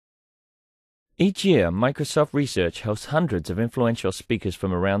Each year, Microsoft Research hosts hundreds of influential speakers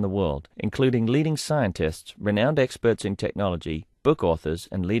from around the world, including leading scientists, renowned experts in technology, book authors,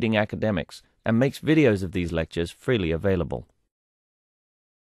 and leading academics, and makes videos of these lectures freely available.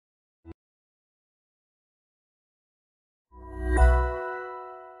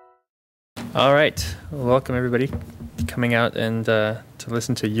 All right, welcome everybody coming out and to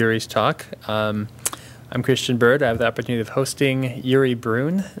listen to Yuri's talk. I'm Christian Bird. I have the opportunity of hosting Yuri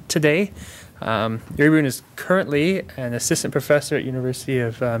Brun today. Yuri Brun is currently an assistant professor at University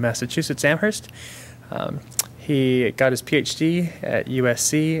of Massachusetts Amherst. He got his PhD at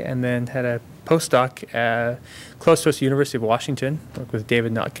USC and then had a postdoc close to us, University of Washington, worked with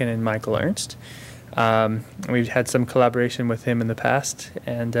David Notkin and Michael Ernst. We've had some collaboration with him in the past,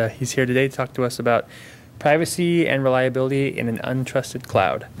 and he's here today to talk to us about privacy and reliability in an untrusted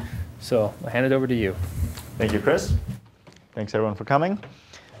cloud. So I'll hand it over to you. Thank you, Chris. Thanks, everyone, for coming.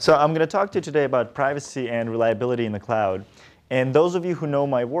 So I'm going to talk to you today about privacy and reliability in the cloud. And those of you who know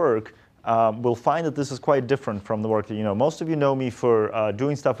my work will find that this is quite different from the work that you know. Most of you know me for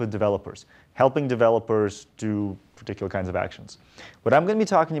doing stuff with developers, helping developers do particular kinds of actions. What I'm going to be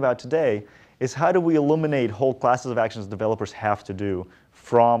talking about today is how do we eliminate whole classes of actions developers have to do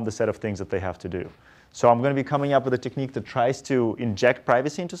from the set of things that they have to do. So I'm going to be coming up with a technique that tries to inject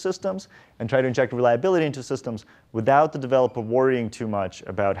privacy into systems and try to inject reliability into systems without the developer worrying too much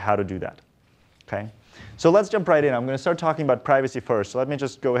about how to do that. Okay? So let's jump right in. I'm going to start talking about privacy first. So let me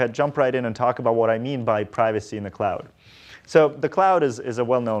just go ahead, jump right in, and talk about what I mean by privacy in the cloud. So the cloud is a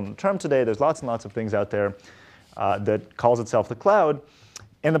well-known term today. There's lots and lots of things out there that calls itself the cloud.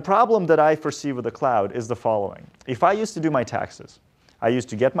 And the problem that I foresee with the cloud is the following. If I used to do my taxes, I used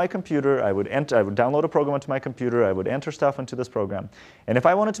to get my computer, I would download a program onto my computer, I would enter stuff into this program. And if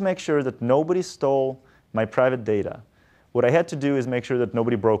I wanted to make sure that nobody stole my private data, what I had to do is make sure that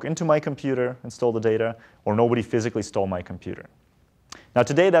nobody broke into my computer and stole the data, or nobody physically stole my computer. Now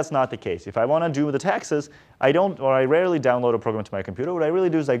today that's not the case. If I want to do the taxes, I rarely download a program to my computer. What I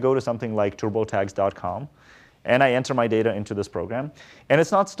really do is I go to something like turbotax.com, and I enter my data into this program. And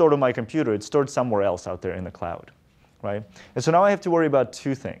it's not stored on my computer, it's stored somewhere else out there in the cloud. Right? And so now I have to worry about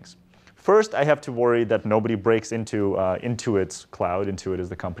two things. First, I have to worry that nobody breaks into Intuit's cloud. Intuit is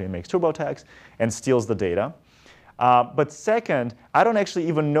the company that makes TurboTax, and steals the data. But second, I don't actually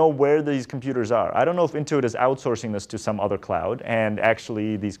even know where these computers are. I don't know if Intuit is outsourcing this to some other cloud, and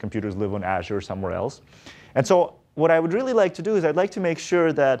actually these computers live on Azure or somewhere else. And so what I would really like to do is I'd like to make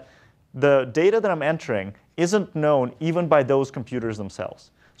sure that the data that I'm entering isn't known even by those computers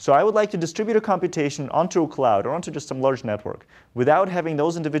themselves. So I would like to distribute a computation onto a cloud or onto just some large network without having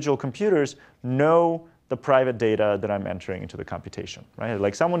those individual computers know the private data that I'm entering into the computation. Right? I'd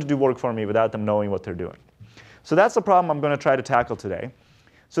like someone to do work for me without them knowing what they're doing. So that's the problem I'm going to try to tackle today.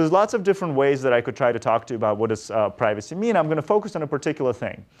 So there's lots of different ways that I could try to talk to you about what does privacy mean. I'm going to focus on a particular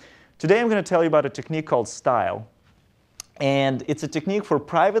thing. Today I'm going to tell you about a technique called style. And it's a technique for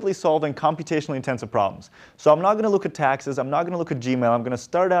privately solving computationally intensive problems. So I'm not going to look at taxes. I'm not going to look at Gmail. I'm going to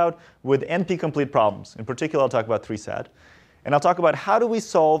start out with NP-complete problems. In particular, I'll talk about 3SAT. And I'll talk about how do we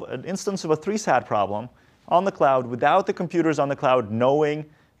solve an instance of a 3SAT problem on the cloud without the computers on the cloud knowing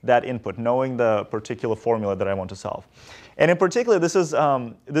that input, knowing the particular formula that I want to solve. And in particular, this is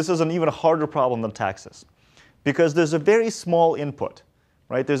an even harder problem than taxes, because there's a very small input.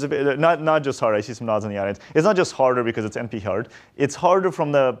 Right? There's not just hard. I see some nods in the audience. It's not just harder because it's NP hard. It's harder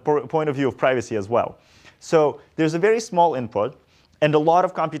from the point of view of privacy as well. So there's a very small input, and a lot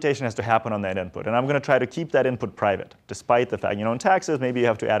of computation has to happen on that input. And I'm going to try to keep that input private, despite the fact, in taxes, maybe you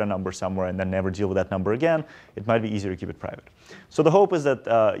have to add a number somewhere and then never deal with that number again. It might be easier to keep it private. So the hope is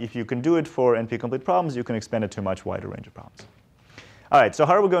that if you can do it for NP-complete problems, you can expand it to a much wider range of problems. All right, so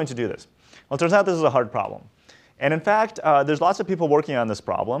how are we going to do this? Well, it turns out this is a hard problem. And in fact, there's lots of people working on this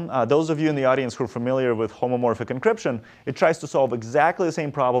problem. Those of you in the audience who are familiar with homomorphic encryption, it tries to solve exactly the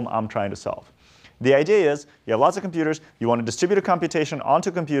same problem I'm trying to solve. The idea is you have lots of computers. You want to distribute a computation onto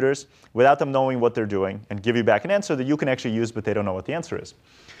computers without them knowing what they're doing and give you back an answer that you can actually use, but they don't know what the answer is.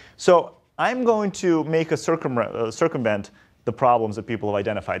 So I'm going to make a circumvent the problems that people have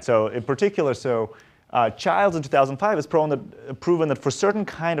identified. So in particular, Childs in 2005 has proven that for certain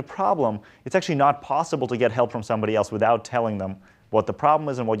kind of problem, it's actually not possible to get help from somebody else without telling them what the problem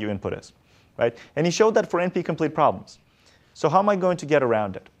is and what your input is. Right? And he showed that for NP-complete problems. So how am I going to get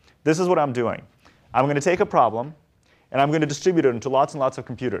around it? This is what I'm doing. I'm going to take a problem, and I'm going to distribute it into lots and lots of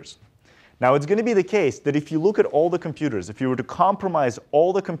computers. Now, it's going to be the case that if you look at all the computers, if you were to compromise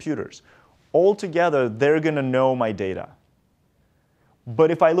all the computers, altogether, they're going to know my data.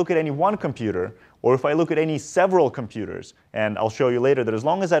 But if I look at any one computer, or if I look at any several computers, and I'll show you later that as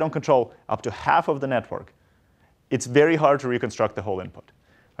long as I don't control up to half of the network, it's very hard to reconstruct the whole input.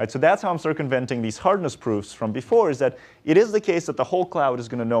 Right? So that's how I'm circumventing these hardness proofs from before, is that it is the case that the whole cloud is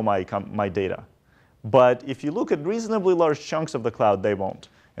going to know my data. But if you look at reasonably large chunks of the cloud, they won't.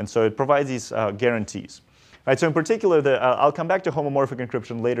 And so it provides these guarantees. Right, so in particular, I'll come back to homomorphic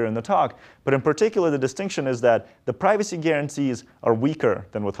encryption later in the talk, but in particular, the distinction is that the privacy guarantees are weaker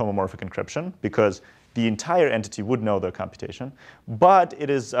than with homomorphic encryption, because the entire entity would know the computation. But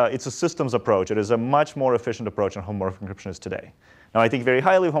it's a systems approach. It is a much more efficient approach than homomorphic encryption is today. Now, I think very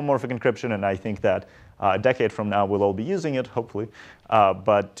highly of homomorphic encryption, and I think that a decade from now, we'll all be using it, hopefully.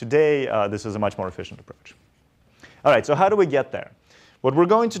 But today, this is a much more efficient approach. All right, so how do we get there? What we're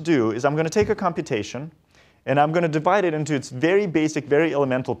going to do is I'm going to take a computation, and I'm going to divide it into its very basic, very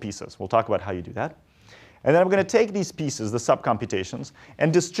elemental pieces. We'll talk about how you do that. And then I'm going to take these pieces, the subcomputations,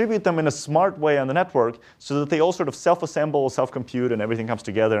 and distribute them in a smart way on the network so that they all sort of self-assemble, self-compute, and everything comes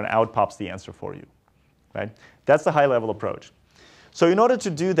together, and out pops the answer for you. Right? That's the high-level approach. So in order to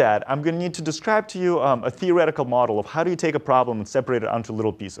do that, I'm going to need to describe to you a theoretical model of how do you take a problem and separate it onto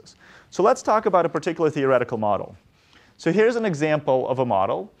little pieces. So let's talk about a particular theoretical model. So here's an example of a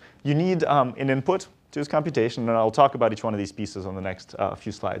model. You need an input to this computation, and I'll talk about each one of these pieces on the next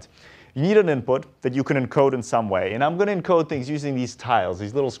few slides. You need an input that you can encode in some way. And I'm going to encode things using these tiles,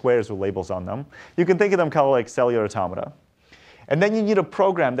 these little squares with labels on them. You can think of them kind of like cellular automata. And then you need a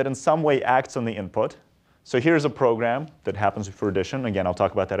program that in some way acts on the input. So here's a program that happens for addition. Again, I'll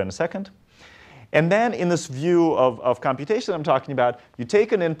talk about that in a second. And then in this view of computation I'm talking about, you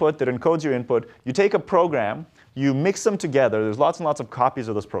take an input that encodes your input. You take a program. You mix them together. There's lots and lots of copies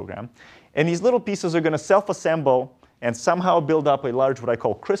of this program. And these little pieces are going to self-assemble and somehow build up a large, what I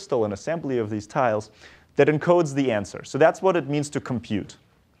call crystal, an assembly of these tiles that encodes the answer. So that's what it means to compute.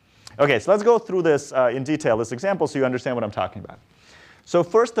 OK, so let's go through this in detail, this example, so you understand what I'm talking about. So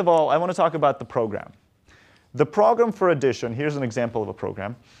first of all, I want to talk about the program. The program for addition, here's an example of a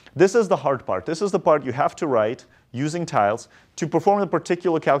program. This is the hard part. This is the part you have to write using tiles to perform the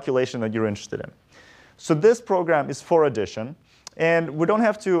particular calculation that you're interested in. So this program is for addition. And we don't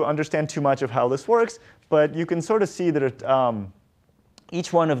have to understand too much of how this works, but you can sort of see that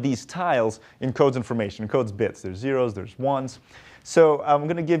each one of these tiles encodes information, encodes bits. There's zeros, there's ones. So I'm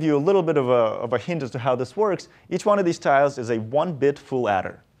going to give you a little bit of a hint as to how this works. Each one of these tiles is a 1-bit full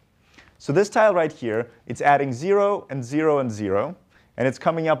adder. So this tile right here, it's adding 0 and 0 and 0. And it's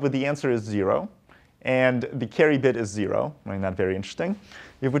coming up with the answer is 0. And the carry bit is 0. I mean, not very interesting.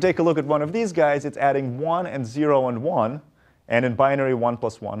 If we take a look at one of these guys, it's adding 1 and 0 and 1. And in binary, 1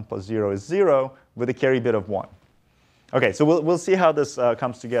 plus 1 plus 0 is 0 with a carry bit of 1. OK, so we'll see how this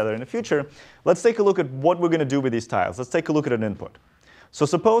comes together in the future. Let's take a look at what we're going to do with these tiles. Let's take a look at an input. So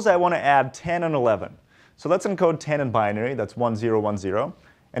suppose I want to add 10 and 11. So let's encode 10 in binary. That's 1, 0, 1, 0.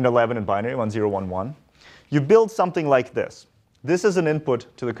 And 11 in binary, 1, 0, 1, 1. You build something like this. This is an input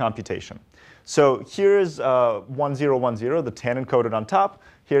to the computation. So here's 1, 0, 1, 0, the 10 encoded on top.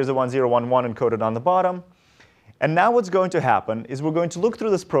 Here's a 1, 0, 1, 1 encoded on the bottom. And now what's going to happen is we're going to look through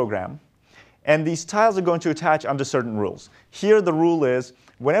this program. And these tiles are going to attach under certain rules. Here, the rule is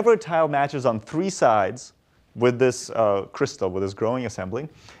whenever a tile matches on 3 sides with this crystal, with this growing assembly,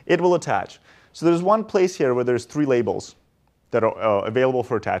 it will attach. So there's one place here where there's 3 labels that are available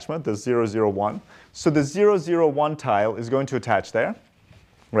for attachment. There's 0, 0, 1. So the 0, 0, 1 tile is going to attach there.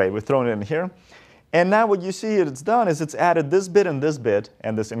 Right, we've thrown it in here. And now what you see it's done is it's added this bit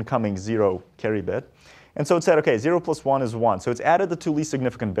and this incoming 0 carry bit. And so it said, OK, 0 plus 1 is 1. So it's added the 2 least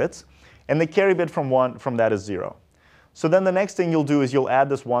significant bits. And the carry bit from that is 0. So then the next thing you'll do is you'll add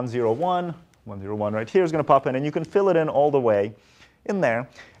this 1, 0, 1. 1, 0, 1 right here is going to pop in. And you can fill it in all the way in there.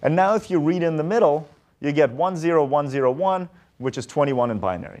 And now if you read in the middle, you get 1, 0, 1, 0, 1, which is 21 in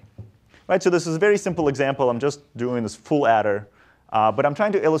binary. Right, so this is a very simple example. I'm just doing this full adder. But I'm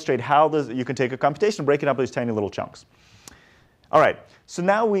trying to illustrate how you can take a computation, break it up into these tiny little chunks. All right, so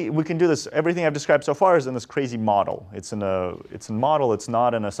now we can do this. Everything I've described so far is in this crazy model. It's in a model. It's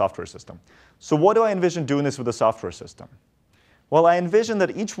not in a software system. So what do I envision doing this with a software system? Well, I envision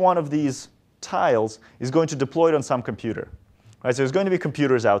that each one of these tiles is going to deploy it on some computer. Right, so there's going to be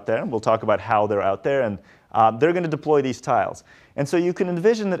computers out there. We'll talk about how they're out there. And they're going to deploy these tiles. And so you can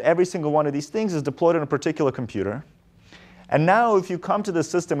envision that every single one of these things is deployed on a particular computer. And now if you come to the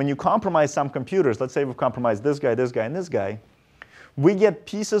system and you compromise some computers, let's say we've compromised this guy, and this guy, we get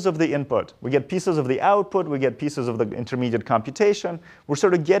pieces of the input. We get pieces of the output. We get pieces of the intermediate computation. We're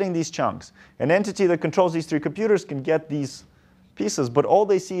sort of getting these chunks. An entity that controls these 3 computers can get these pieces, but all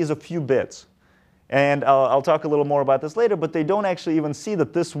they see is a few bits. And I'll talk a little more about this later, but they don't actually even see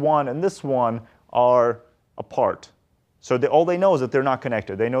that this one and this one are apart. So all they know is that they're not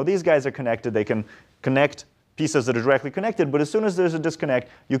connected. They know these guys are connected. They can connect pieces that are directly connected, but as soon as there's a disconnect,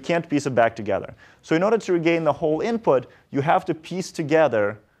 you can't piece it back together. So in order to regain the whole input, you have to piece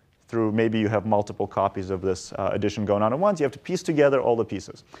together through, maybe you have multiple copies of this addition going on at once, you have to piece together all the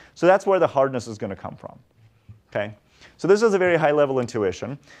pieces. So that's where the hardness is going to come from. Okay? So this is a very high-level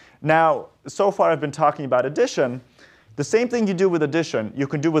intuition. Now, so far I've been talking about addition. The same thing you do with addition, you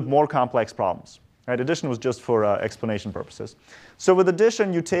can do with more complex problems. Right? Addition was just for explanation purposes. So with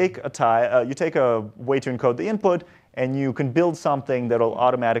addition, you take a way to encode the input, and you can build something that will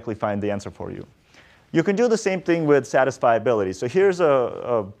automatically find the answer for you. You can do the same thing with satisfiability. So here's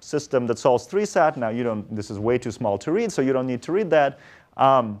a system that solves 3-SAT. Now, this is way too small to read, so you don't need to read that.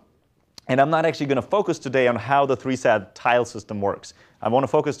 And I'm not actually going to focus today on how the 3-SAT tile system works. I want to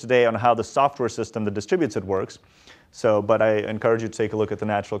focus today on how the software system that distributes it works. But I encourage you to take a look at the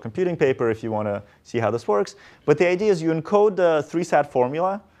natural computing paper if you want to see how this works. But the idea is you encode the 3-SAT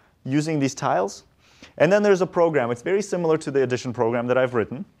formula using these tiles. And then there's a program. It's very similar to the addition program that I've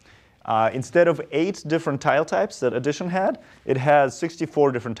written. Instead of 8 different tile types that addition had, it has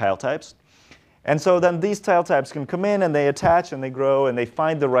 64 different tile types. And so then these tile types can come in, and they attach, and they grow, and they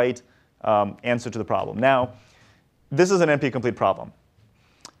find the right answer to the problem. Now, this is an NP-complete problem.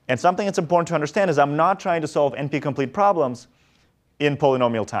 And something that's important to understand is I'm not trying to solve NP-complete problems in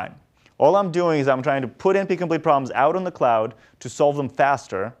polynomial time. All I'm doing is I'm trying to put NP-complete problems out on the cloud to solve them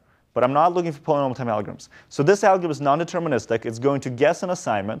faster, but I'm not looking for polynomial time algorithms. So this algorithm is non-deterministic. It's going to guess an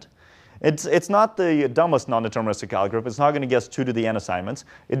assignment. It's not the dumbest non-deterministic algorithm. It's not going to guess 2 to the n assignments.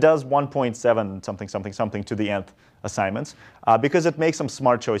 It does 1.7 something, something, something to the nth assignments because it makes some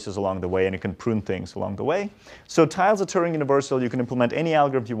smart choices along the way, and it can prune things along the way. So tiles are Turing universal. You can implement any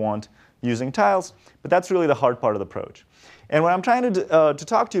algorithm you want using tiles, but that's really the hard part of the approach. And what I'm trying to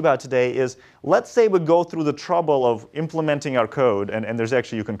talk to you about today is, let's say we go through the trouble of implementing our code, and there's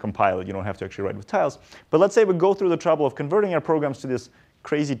actually, you can compile it. You don't have to actually write with tiles. But let's say we go through the trouble of converting our programs to this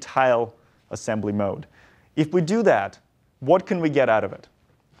crazy tile assembly mode. If we do that, what can we get out of it?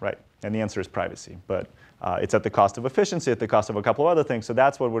 Right? And the answer is privacy. But it's at the cost of efficiency, at the cost of a couple of other things. So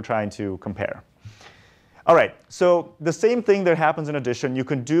that's what we're trying to compare. All right. So the same thing that happens in addition, you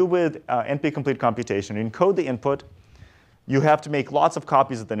can do with NP-complete computation. You encode the input. You have to make lots of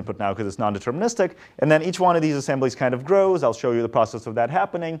copies of the input now because it's non-deterministic. And then each one of these assemblies kind of grows. I'll show you the process of that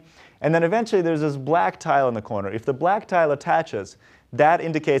happening. And then eventually, there's this black tile in the corner. If the black tile attaches, that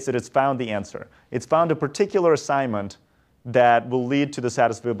indicates that it's found the answer. It's found a particular assignment that will lead to the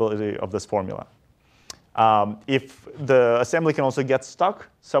satisfiability of this formula. If the assembly can also get stuck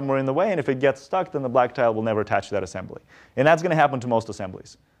somewhere in the way, and if it gets stuck, then the black tile will never attach to that assembly. And that's going to happen to most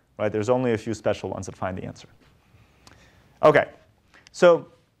assemblies. Right? There's only a few special ones that find the answer. OK, so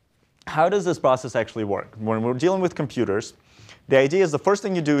how does this process actually work? When we're dealing with computers, the idea is the first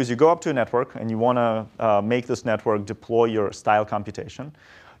thing you do is you go up to a network, and you want to make this network deploy your style computation.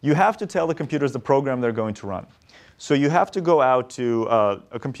 You have to tell the computers the program they're going to run. So you have to go out to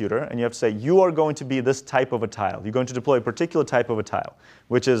a computer, and you have to say, you are going to be this type of a tile. You're going to deploy a particular type of a tile,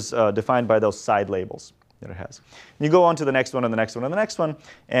 which is defined by those side labels that it has. And you go on to the next one, and the next one, and the next one.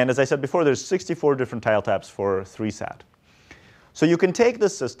 And as I said before, there's 64 different tile types for 3-SAT. So you can take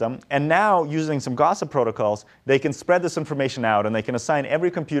this system, and now, using some gossip protocols, they can spread this information out, and they can assign every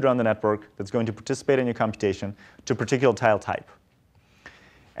computer on the network that's going to participate in your computation to a particular tile type.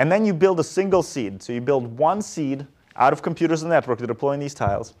 And then you build a single seed. So you build one seed out of computers in the network that are deploying these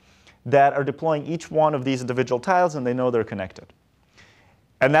tiles that are deploying each one of these individual tiles, and they know they're connected.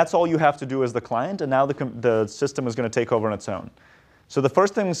 And that's all you have to do as the client, and now the system is going to take over on its own. So the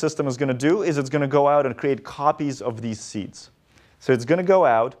first thing the system is going to do is it's going to go out and create copies of these seeds. So it's going to go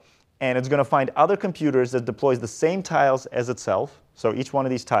out, and it's going to find other computers that deploys the same tiles as itself. So each one of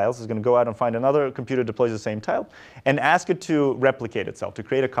these tiles is going to go out and find another computer that deploys the same tile, and ask it to replicate itself, to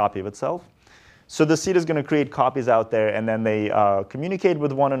create a copy of itself. So the seed is going to create copies out there, and then they communicate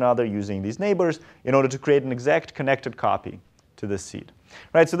with one another using these neighbors in order to create an exact connected copy to this seed.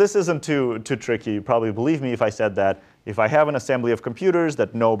 Right? So this isn't too tricky. You probably believe me if I said that if I have an assembly of computers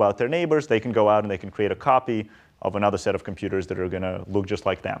that know about their neighbors, they can go out and they can create a copy of another set of computers that are going to look just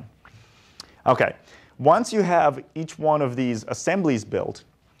like them. OK, once you have each one of these assemblies built,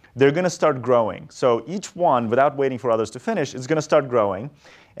 they're going to start growing. So each one, without waiting for others to finish, is going to start growing.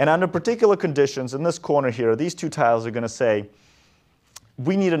 And under particular conditions, in this corner here, these two tiles are going to say,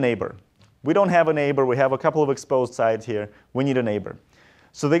 we need a neighbor. We don't have a neighbor. We have a couple of exposed sides here. We need a neighbor.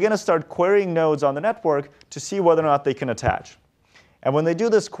 So they're going to start querying nodes on the network to see whether or not they can attach. And when they do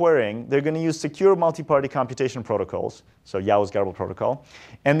this querying, they're going to use secure multi-party computation protocols, so Yow's Garble protocol.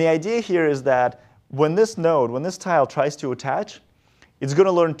 And the idea here is that when this node, when this tile tries to attach, it's going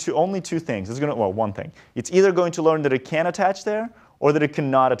to learn only two things. It's going to, well, one thing. It's either going to learn that it can attach there or that it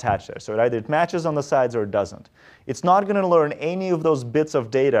cannot attach there. So it matches on the sides or it doesn't. It's not going to learn any of those bits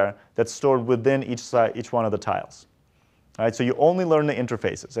of data that's stored within each one of the tiles. All right, so you only learn the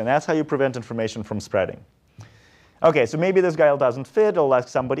interfaces. And that's how you prevent information from spreading. OK, so maybe this guy doesn't fit. It'll ask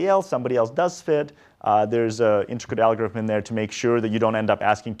somebody else. Somebody else does fit. There's an intricate algorithm in there to make sure that you don't end up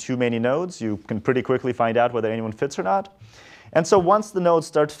asking too many nodes. You can pretty quickly find out whether anyone fits or not. And so once the nodes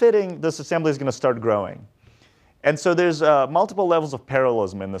start fitting, this assembly is going to start growing. And so there's multiple levels of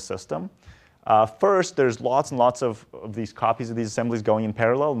parallelism in the system. First, there's lots and lots of these copies of these assemblies going in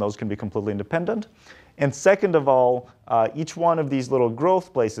parallel, and those can be completely independent. And second of all, each one of these little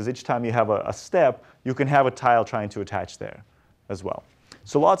growth places, each time you have a step, you can have a tile trying to attach there as well.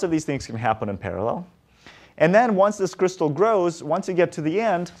 So lots of these things can happen in parallel. And then once this crystal grows, once you get to the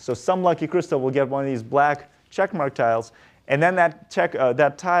end, so some lucky crystal will get one of these black checkmark tiles, and then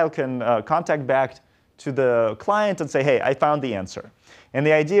that tile can contact back to the client and say, hey, I found the answer. And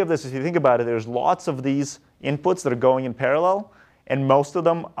the idea of this, if you think about it, there's lots of these inputs that are going in parallel. And most of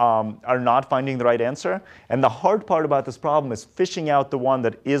them are not finding the right answer. And the hard part about this problem is fishing out the one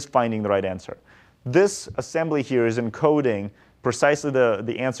that is finding the right answer. This assembly here is encoding precisely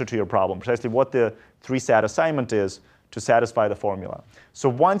the answer to your problem, precisely what the 3-sat assignment is to satisfy the formula. So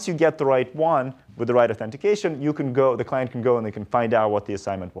once you get the right one with the right authentication, you can go, the client can go and they can find out what the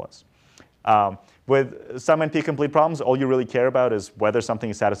assignment was. With some NP-complete problems, all you really care about is whether something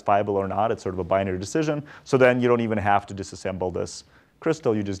is satisfiable or not. It's sort of a binary decision. So then you don't even have to disassemble this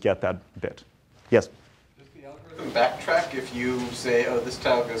crystal. You just get that bit. Yes? Does the algorithm backtrack if you say, oh, this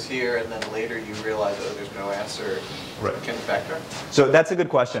tile goes here, and then later you realize, oh, there's no answer? Right. Can it backtrack? So that's a good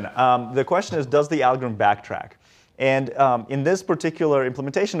question. The question is, does the algorithm backtrack? And in this particular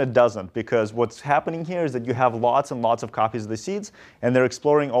implementation, it doesn't, because what's happening here is that you have lots and lots of copies of the seeds, and they're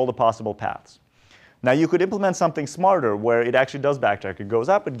exploring all the possible paths. Now, you could implement something smarter where it actually does backtrack. It goes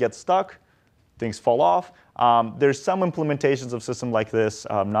up, it gets stuck, things fall off. There's some implementations of system like this,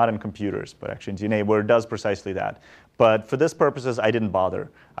 not in computers, but actually in DNA, where it does precisely that. But for this purposes, I didn't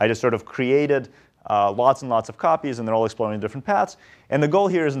bother. I just sort of created lots and lots of copies, and they're all exploring different paths. And the goal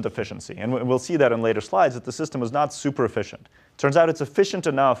here isn't efficiency. And we'll see that in later slides, that the system is not super efficient. Turns out it's efficient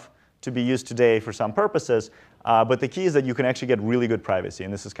enough to be used today for some purposes. But the key is that you can actually get really good privacy.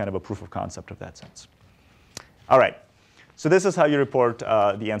 And this is kind of a proof of concept of that sense. All right. So this is how you report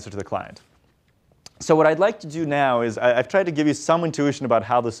the answer to the client. So what I'd like to do now is I've tried to give you some intuition about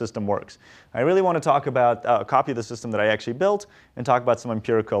how the system works. I really want to talk about a copy of the system that I actually built and talk about some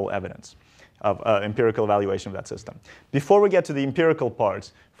empirical evidence of empirical evaluation of that system. Before we get to the empirical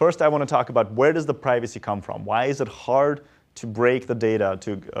parts, first I want to talk about where does the privacy come from? Why is it hard to break the data,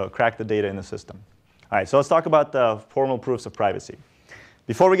 to crack the data in the system? All right, so let's talk about the formal proofs of privacy.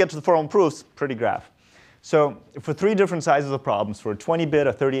 Before we get to the formal proofs, pretty graph. So for 3 different sizes of problems, for a 20-bit,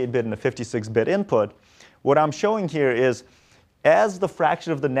 a 38-bit, and a 56-bit input, what I'm showing here is as the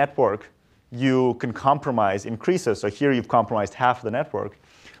fraction of the network you can compromise increases, so here you've compromised half of the network,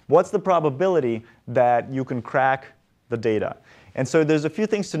 what's the probability that you can crack the data? And so there's a few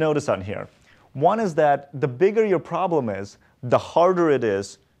things to notice on here. One is that the bigger your problem is, the harder it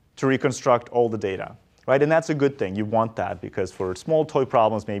is to reconstruct all the data. Right? And that's a good thing. You want that, because for small toy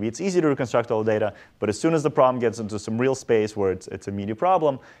problems, maybe it's easy to reconstruct all the data. But as soon as the problem gets into some real space where it's a meaty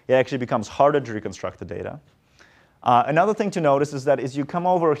problem, it actually becomes harder to reconstruct the data. Another thing to notice is that as you come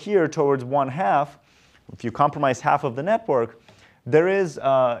over here towards 1/2, if you compromise half of the network, there is,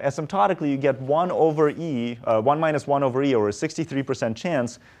 asymptotically, you get 1 over E, 1 minus 1 over E, or a 63%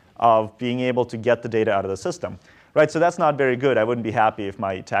 chance of being able to get the data out of the system. Right, so that's not very good. I wouldn't be happy if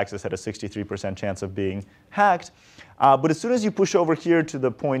my taxes had a 63% chance of being hacked. But as soon as you push over here to the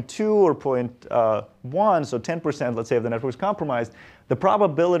 0.2 or 0.1, so 10%, let's say, if the network is compromised, the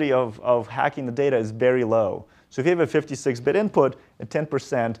probability of hacking the data is very low. So if you have a 56-bit input at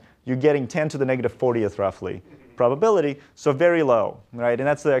 10%, you're getting 10 to the negative 40th, roughly, probability, so very low. Right? And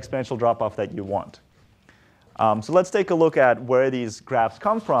that's the exponential drop-off that you want. So let's take a look at where these graphs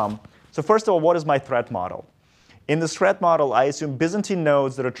come from. So first of all, what is my threat model? In this threat model, I assume Byzantine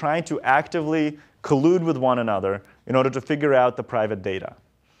nodes that are trying to actively collude with one another in order to figure out the private data.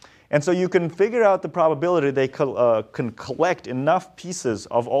 And so you can figure out the probability they can collect enough pieces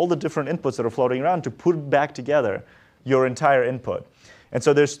of all the different inputs that are floating around to put back together your entire input. And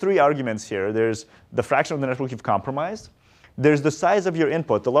so there's 3 arguments here. There's the fraction of the network you've compromised. there's the size of your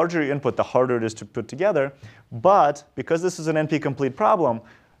input. The larger your input, the harder it is to put together. But because this is an NP-complete problem,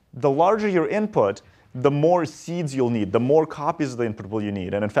 the larger your input, the more seeds you'll need, the more copies of the input will you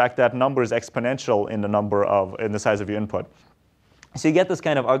need. And in fact, that number is exponential in the size of your input. So you get this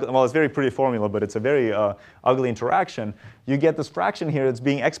kind of ugly, well, it's a very pretty formula, but it's a very ugly interaction. You get this fraction here that's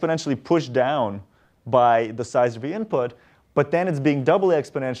being exponentially pushed down by the size of your input, but then it's being doubly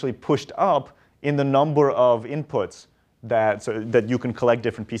exponentially pushed up in the number of inputs that you can collect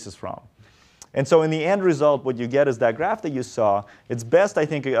different pieces from. And so in the end result, what you get is that graph that you saw. It's best, I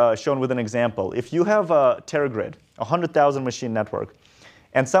think, shown with an example. If you have a teragrid, a 100,000 machine network,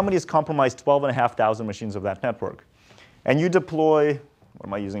 and somebody has compromised 12,500 machines of that network, and you deploy, what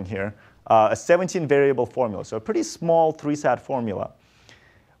am I using here, a 17 variable formula, so a pretty small 3-sat formula,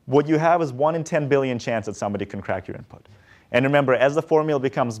 what you have is 1 in 10 billion chance that somebody can crack your input. And remember, as the formula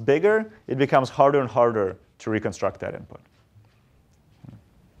becomes bigger, it becomes harder and harder to reconstruct that input.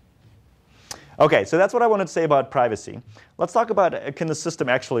 OK, so that's what I wanted to say about privacy. Let's talk about, can the system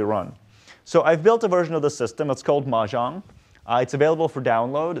actually run? So I've built a version of the system. It's called Mahjong. It's available for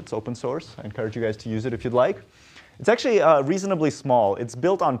download. It's open source. I encourage you guys to use it if you'd like. It's actually reasonably small. It's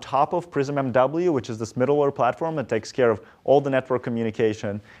built on top of Prism MW, which is this middleware platform that takes care of all the network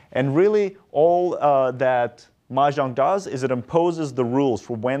communication. And really, all that Mahjong does is it imposes the rules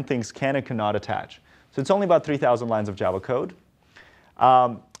for when things can and cannot attach. So it's only about 3,000 lines of Java code.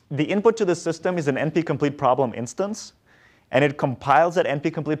 The input to the system is an NP-complete problem instance. And it compiles that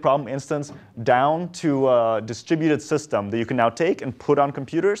NP-complete problem instance down to a distributed system that you can now take and put on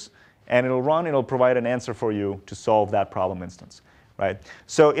computers. And it'll run, it'll provide an answer for you to solve that problem instance. Right?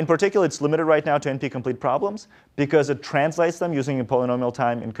 So in particular, it's limited right now to NP-complete problems because it translates them using a polynomial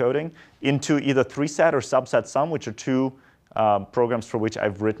time encoding into either 3-sat or subset sum, which are two programs for which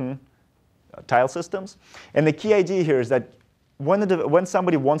I've written tile systems. And the key idea here is that when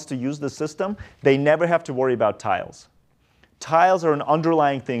somebody wants to use the system, they never have to worry about tiles. Tiles are an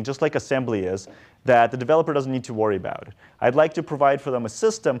underlying thing, just like assembly is, that the developer doesn't need to worry about. I'd like to provide for them a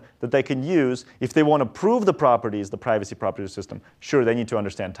system that they can use if they want to prove the properties, the privacy properties of the system. Sure, they need to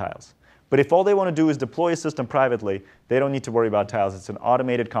understand tiles. But if all they want to do is deploy a system privately, they don't need to worry about tiles. It's an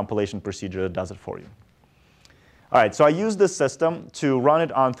automated compilation procedure that does it for you. All right, so I use this system to run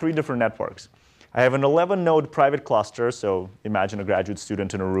it on 3 different networks. I have an 11-node private cluster. So imagine a graduate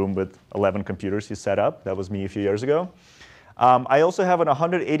student in a room with 11 computers he set up. That was me a few years ago. I also have an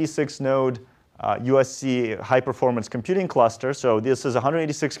 186-node USC high-performance computing cluster. So this is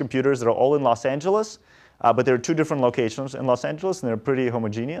 186 computers that are all in Los Angeles. But there are 2 different locations in Los Angeles, and they're pretty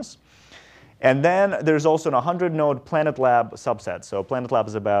homogeneous. And then there's also an 100-node Planet Lab subset. So Planet Lab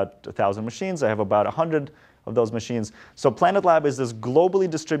is about 1,000 machines. I have about 100 of those machines. So Planet Lab is this globally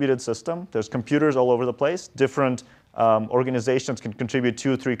distributed system. There's computers all over the place. Different organizations can contribute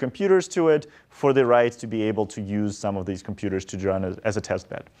 2 or 3 computers to it for the rights to be able to use some of these computers to run as a test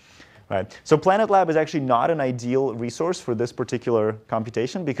bed. Right. So Planet Lab is actually not an ideal resource for this particular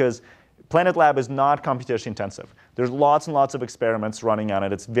computation because Planet Lab is not computation intensive. There's lots and lots of experiments running on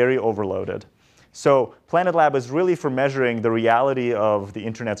it. It's very overloaded. So Planet Lab is really for measuring the reality of the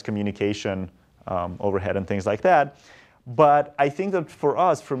internet's communication overhead and things like that. But I think that for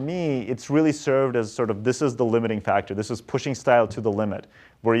us, for me, it's really served as sort of this is the limiting factor. This is pushing style to the limit,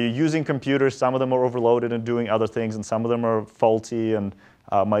 where you're using computers. Some of them are overloaded and doing other things, and some of them are faulty and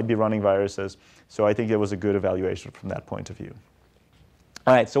might be running viruses. So I think it was a good evaluation from that point of view.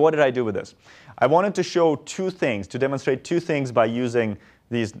 All right, so what did I do with this? I wanted to show 2 things, to demonstrate 2 things by using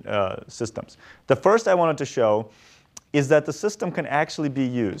these systems. The first I wanted to show is that the system can actually be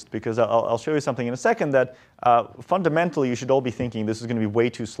used, because I'll show you something in a second that fundamentally you should all be thinking this is going to be way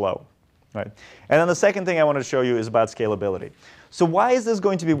too slow. Right? And then the second thing I wanted to show you is about scalability. So why is this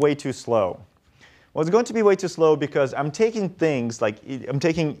going to be way too slow? Well, it's going to be way too slow because I'm taking things like,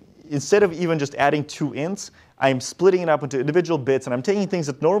 instead of even just adding 2 ints, I'm splitting it up into individual bits, and I'm taking things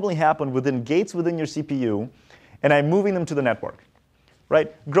that normally happen within gates within your CPU, and I'm moving them to the network.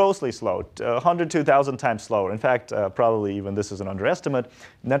 Right? Grossly slow, 100 to 1,000 times slower. In fact, probably even this is an underestimate.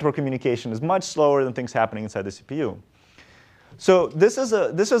 Network communication is much slower than things happening inside the CPU. So this is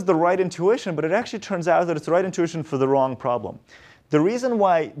the right intuition, but it actually turns out that it's the right intuition for the wrong problem. The reason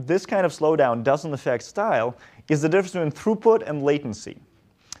why this kind of slowdown doesn't affect style is the difference between throughput and latency.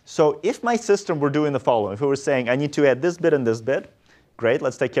 So if my system were doing the following, if it were saying, I need to add this bit and this bit, great,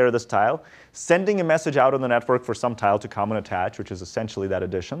 let's take care of this tile. Sending a message out on the network for some tile to come and attach, which is essentially that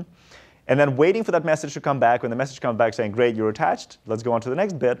addition. And then waiting for that message to come back. When the message comes back saying, great, you're attached, let's go on to the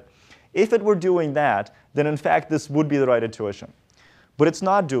next bit. If it were doing that, then in fact, this would be the right intuition. But it's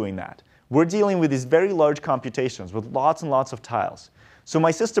not doing that. we're dealing with these very large computations with lots and lots of tiles. So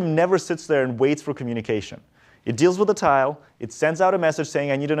my system never sits there and waits for communication. It deals with the tile, it sends out a message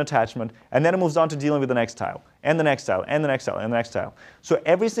saying I need an attachment, and then it moves on to dealing with the next tile, and the next tile, and the next tile, and the next tile. So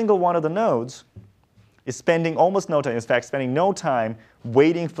every single one of the nodes is spending almost no time, in fact, spending no time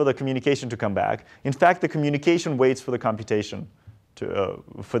waiting for the communication to come back. In fact, the communication waits for the computation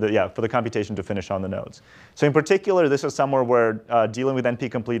for the computation to finish on the nodes. So in particular, this is somewhere where dealing with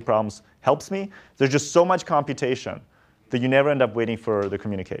NP-complete problems helps me. There's just so much computation that you never end up waiting for the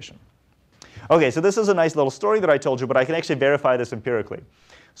communication. OK, so this is a nice little story that I told you, but I can actually verify this empirically.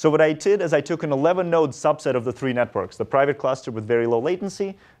 So what I did is I took an 11-node subset of the 3 networks, the private cluster with very low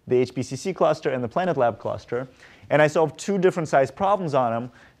latency, the HPCC cluster, and the Planet Lab cluster. And I solved 2 different size problems on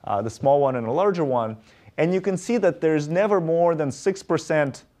them, the small one and a larger one. And you can see that there's never more than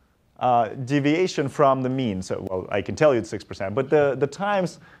 6% deviation from the mean. So, well, I can tell you it's 6%. But the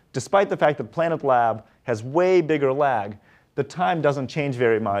times, despite the fact that Planet Lab has way bigger lag, the time doesn't change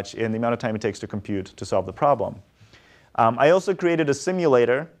very much in the amount of time it takes to compute to solve the problem. I also created a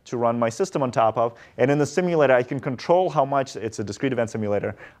simulator to run my system on top of. And in the simulator, I can control how much, it's a discrete event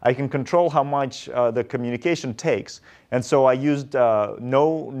simulator, I can control how much the communication takes. And so I used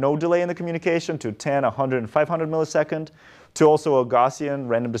no delay in the communication to 10, 100, and 500 millisecond, to also a Gaussian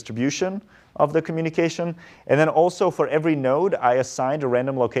random distribution of the communication. And then also for every node, I assigned a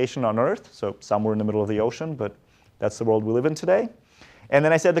random location on Earth, so somewhere in the middle of the ocean, but that's the world we live in today. And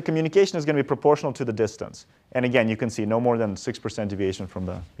then I said the communication is going to be proportional to the distance. And again, you can see no more than 6% deviation from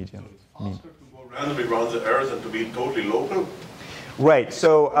the median. So it's faster to go randomly around the Earth and to be totally local? Right.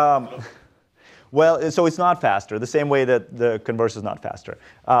 So, well, so it's not faster, the same way that the converse is not faster.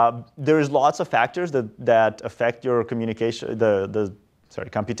 There's lots of factors that affect your communication,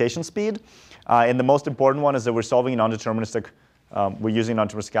 computation speed. And the most important one is that we're solving non-deterministic. We're using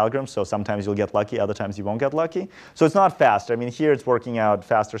non-deterministic algorithms, so sometimes you'll get lucky, other times you won't get lucky. So it's not fast. I mean, here it's working out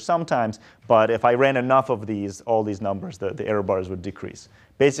faster sometimes, but if I ran enough of all these numbers, the error bars would decrease.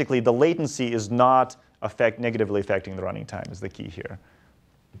 Basically, the latency is not negatively affecting the running time is the key here.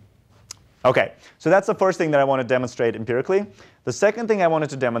 OK, so that's the first thing that I want to demonstrate empirically. The second thing I wanted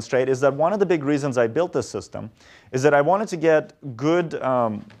to demonstrate is that one of the big reasons I built this system is that I wanted to get good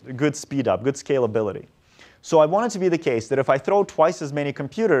speed up, good scalability. So I want it to be the case that if I throw twice as many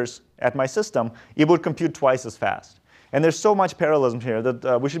computers at my system, it would compute twice as fast. And there's so much parallelism here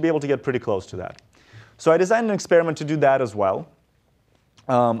that we should be able to get pretty close to that. So I designed an experiment to do that as well.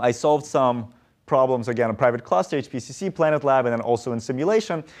 I solved some problems, again, in private cluster, HPCC, Planet Lab, and then also in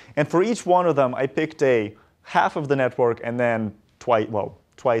simulation. And for each one of them, I picked a half of the network and then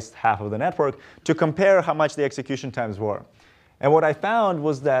twice half of the network to compare how much the execution times were. And what I found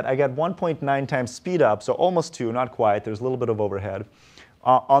was that I got 1.9 times speed up, so almost 2, not quite. There's a little bit of overhead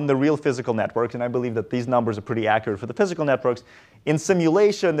on the real physical networks. And I believe that these numbers are pretty accurate for the physical networks. In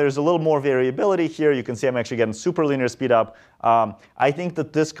simulation, there's a little more variability here. You can see I'm actually getting super linear speed up. I think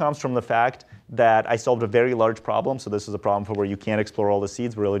that this comes from the fact that I solved a very large problem. So this is a problem for where you can't explore all the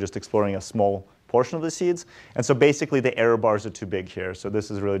seeds. We're really just exploring a small portion of the seeds. And so basically, the error bars are too big here. So this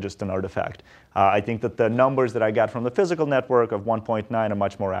is really just an artifact. I think that the numbers that I got from the physical network of 1.9 are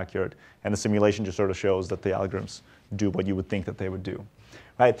much more accurate. And the simulation just sort of shows that the algorithms do what you would think that they would do.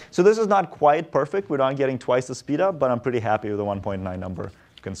 Right? So this is not quite perfect. We're not getting twice the speed up. But I'm pretty happy with the 1.9 number,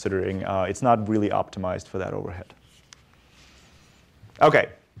 considering it's not really optimized for that overhead. OK,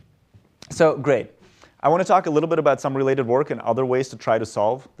 so great. I want to talk a little bit about some related work and other ways to try to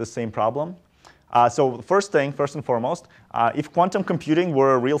solve the same problem. So first and foremost, if quantum computing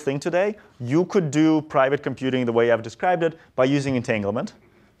were a real thing today, you could do private computing the way I've described it by using entanglement.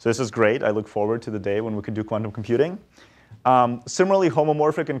 So this is great. I look forward to the day when we can do quantum computing. Similarly,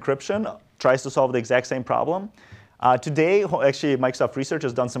 homomorphic encryption tries to solve the exact same problem. Today, actually, Microsoft Research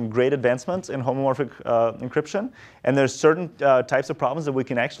has done some great advancements in homomorphic encryption. And there's certain types of problems that we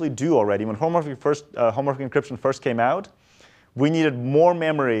can actually do already. When homomorphic encryption first came out, we needed more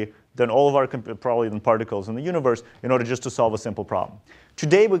memory than all of our probably than particles in the universe in order just to solve a simple problem.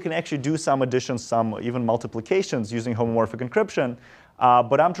 Today, we can actually do some additions, some even multiplications using homomorphic encryption.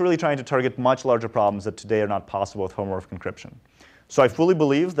 But I'm really trying to target much larger problems that today are not possible with homomorphic encryption. So I fully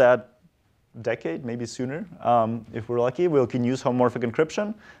believe that decade, maybe sooner, if we're lucky, we can use homomorphic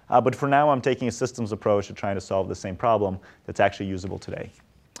encryption. But for now, I'm taking a systems approach to trying to solve the same problem that's actually usable today.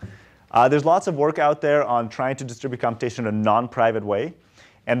 There's lots of work out there on trying to distribute computation in a non-private way.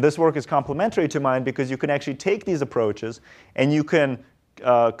 And this work is complementary to mine because you can actually take these approaches and you can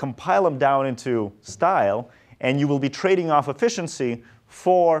compile them down into style, and you will be trading off efficiency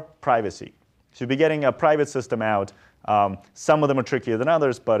for privacy. So you'll be getting a private system out Some of them are trickier than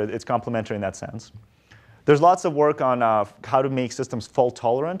others, but it's complementary in that sense. There's lots of work on how to make systems fault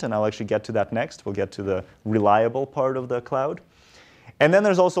tolerant, and I'll actually get to that next. We'll get to the reliable part of the cloud. And then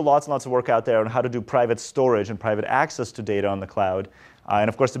there's also lots and lots of work out there on how to do private storage and private access to data on the cloud. And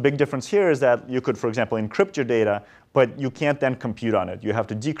of course, the big difference here is that you could, for example, encrypt your data, but you can't then compute on it. You have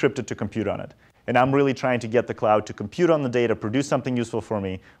to decrypt it to compute on it. And I'm really trying to get the cloud to compute on the data, produce something useful for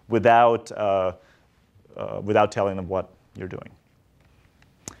me without telling them what you're doing.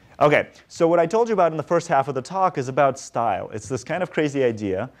 OK, so what I told you about in the first half of the talk is about style. It's this kind of crazy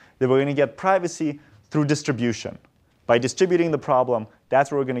idea that we're going to get privacy through distribution. By distributing the problem,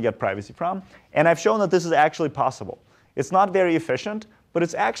 that's where we're going to get privacy from. And I've shown that this is actually possible. It's not very efficient, but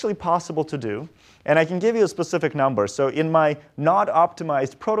it's actually possible to do. And I can give you a specific number. So in my not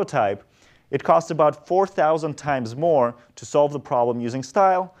optimized prototype, it costs about 4,000 times more to solve the problem using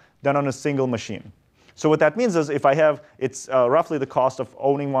style than on a single machine. So what that means is if I have, it's roughly the cost of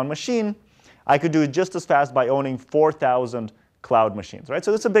owning one machine, I could do it just as fast by owning 4,000 cloud machines, right?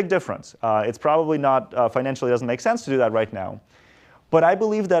 So that's a big difference. It's probably not, financially doesn't make sense to do that right now. But I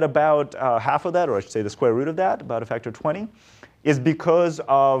believe that about half of that, or I should say the square root of that, about a factor of 20, is because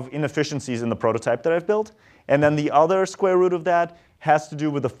of inefficiencies in the prototype that I've built. And then the other square root of that has to do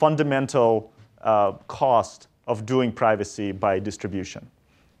with the fundamental cost of doing privacy by distribution.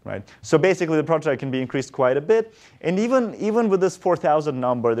 Right? So basically, the prototype can be increased quite a bit. And even with this 4,000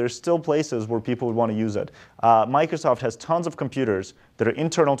 number, there's still places where people would want to use it. Microsoft has tons of computers that are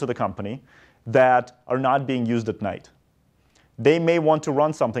internal to the company that are not being used at night. They may want to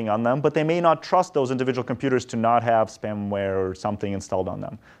run something on them, but they may not trust those individual computers to not have spamware or something installed on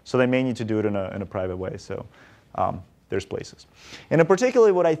them. So they may need to do it in a private way. So there's places. And in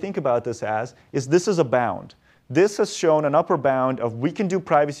particular, what I think about this as is this is a bound. This has shown an upper bound of we can do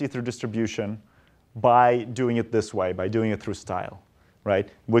privacy through distribution by doing it this way, by doing it through style. Right?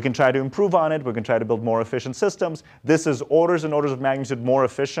 We can try to improve on it. We can try to build more efficient systems. This is orders and orders of magnitude more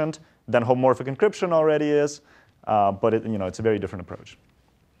efficient than homomorphic encryption already is. But it's a very different approach.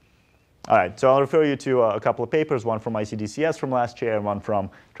 All right, so I'll refer you to a couple of papers, one from ICDCS from last year, and one from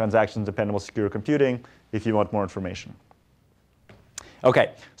Transactions Dependable Secure Computing, if you want more information.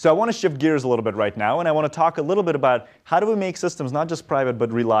 OK, so I want to shift gears a little bit right now, and I want to talk a little bit about how do we make systems not just private,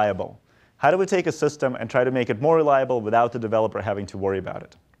 but reliable. How do we take a system and try to make it more reliable without the developer having to worry about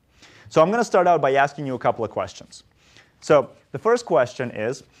it? So I'm going to start out by asking you a couple of questions. So the first question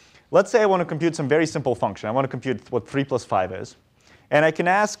is, let's say I want to compute some very simple function. I want to compute what 3 plus 5 is. And I can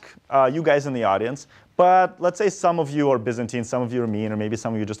ask you guys in the audience, but let's say some of you are Byzantine, some of you are mean, or maybe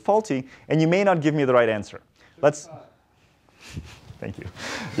some of you are just faulty, and you may not give me the right answer. Thank you.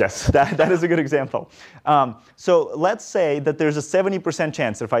 Yes, that is a good example. So let's say that there's a 70%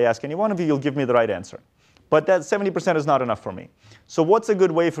 chance that if I ask any one of you, you'll give me the right answer. But that 70% is not enough for me. So what's a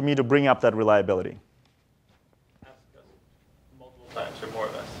good way for me to bring up that reliability? Ask us multiple times or more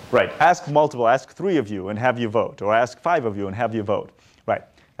or less. Right. Ask multiple. Ask 3 of you and have you vote. Or ask 5 of you and have you vote. Right.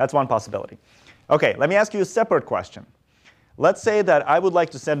 That's one possibility. OK, let me ask you a separate question. Let's say that I would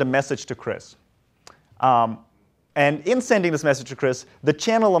like to send a message to Chris. And in sending this message to Chris, the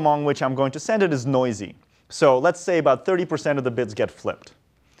channel among which I'm going to send it is noisy. So let's say about 30% of the bits get flipped.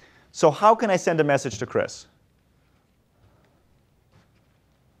 So how can I send a message to Chris?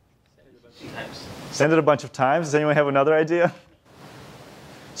 Send it a bunch of times. Send it a bunch of times. Does anyone have another idea?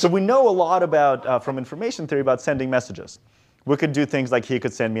 So we know a lot about, from information theory about sending messages. We could do things like he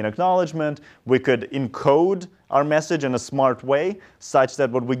could send me an acknowledgement. We could encode our message in a smart way such that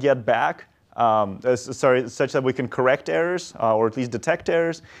what we get back such that we can correct errors or at least detect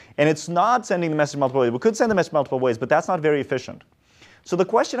errors. And it's not sending the message multiple ways. We could send the message multiple ways, but that's not very efficient. So the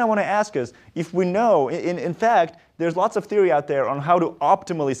question I want to ask is, if we know, in fact, there's lots of theory out there on how to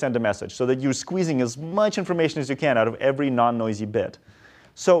optimally send a message so that you're squeezing as much information as you can out of every non-noisy bit.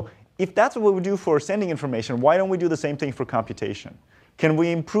 So if that's what we do for sending information, why don't we do the same thing for computation? Can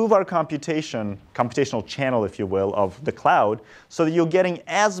we improve our computational channel, if you will, of the cloud so that you're getting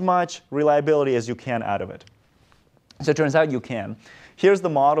as much reliability as you can out of it? So it turns out you can. Here's the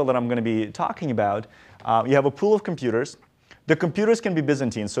model that I'm going to be talking about. You have a pool of computers. The computers can be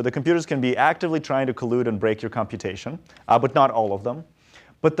Byzantine. So the computers can be actively trying to collude and break your computation, but not all of them.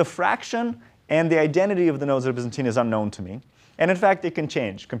 But the fraction and the identity of the nodes that are Byzantine is unknown to me. And in fact, it can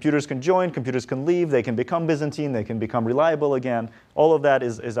change. Computers can join. Computers can leave. They can become Byzantine. They can become reliable again. All of that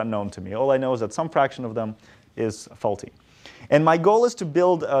is unknown to me. All I know is that some fraction of them is faulty. And my goal is to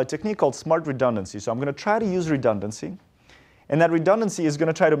build a technique called smart redundancy. So I'm going to try to use redundancy. And that redundancy is going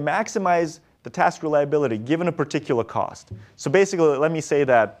to try to maximize the task reliability given a particular cost. So basically, let me say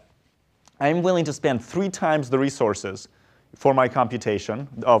that I'm willing to spend 3 times the resources for my computation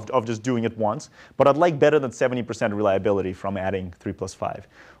of just doing it once, but I'd like better than 70% reliability from adding 3 plus 5.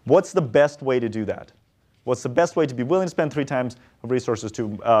 What's the best way to do that? What's the best way to be willing to spend 3 times of resources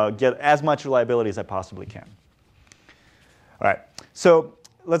to get as much reliability as I possibly can? All right, so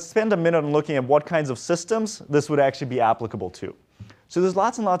let's spend a minute on looking at what kinds of systems this would actually be applicable to. So there's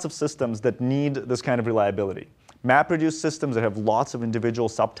lots and lots of systems that need this kind of reliability. MapReduce systems that have lots of individual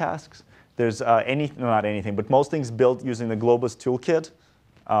subtasks. There's not anything, but most things built using the Globus toolkit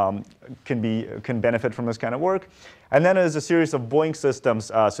can benefit from this kind of work. And then there's a series of Boeing systems.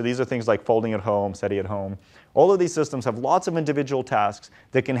 So these are things like folding at home, SETI at home. All of these systems have lots of individual tasks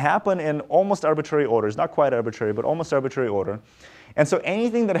that can happen in almost arbitrary orders, not quite arbitrary, but almost arbitrary order. And so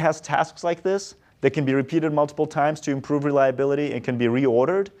anything that has tasks like this that can be repeated multiple times to improve reliability and can be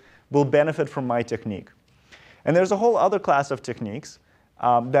reordered will benefit from my technique. And there's a whole other class of techniques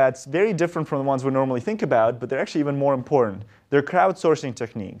that's very different from the ones we normally think about, but they're actually even more important. They're crowdsourcing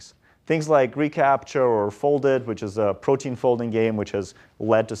techniques. Things like reCAPTCHA or Folded, which is a protein folding game, which has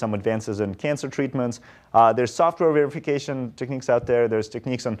led to some advances in cancer treatments. There's software verification techniques out there. There's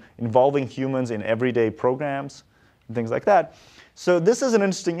techniques on involving humans in everyday programs and things like that. So this is an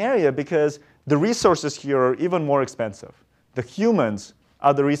interesting area because the resources here are even more expensive. The humans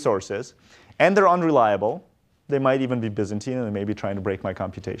are the resources, and they're unreliable. They might even be Byzantine, and they may be trying to break my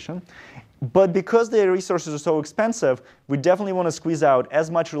computation. But because their resources are so expensive, we definitely want to squeeze out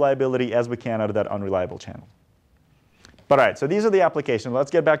as much reliability as we can out of that unreliable channel. But all right, so these are the applications.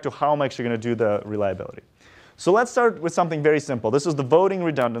 Let's get back to how I'm actually going to do the reliability. So let's start with something very simple. This is the voting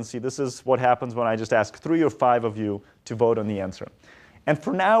redundancy. This is what happens when I just ask 3 or 5 of you to vote on the answer. And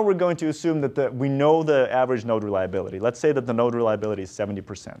for now, we're going to assume that we know the average node reliability. Let's say that the node reliability is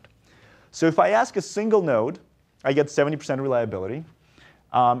 70%. So if I ask a single node, I get 70% reliability.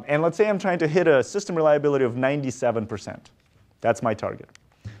 And let's say I'm trying to hit a system reliability of 97%. That's my target.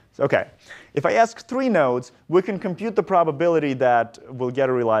 So, OK, if I ask 3 nodes, we can compute the probability that we'll get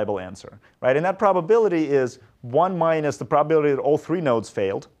a reliable answer. Right? And that probability is 1 minus the probability that all 3 nodes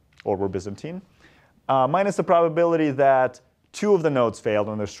failed, or were Byzantine, minus the probability that 2 of the nodes failed.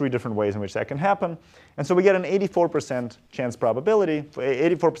 And there's 3 different ways in which that can happen. And so we get an 84% chance probability,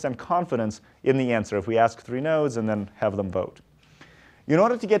 84% confidence in the answer if we ask 3 nodes and then have them vote. In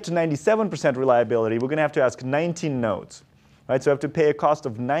order to get to 97% reliability, we're going to have to ask 19 nodes. Right? So we have to pay a cost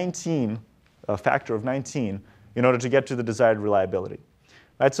of 19, a factor of 19, in order to get to the desired reliability.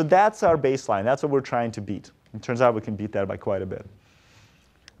 Right? So that's our baseline. That's what we're trying to beat. It turns out we can beat that by quite a bit.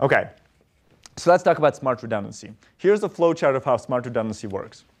 OK, so let's talk about smart redundancy. Here's the flowchart of how smart redundancy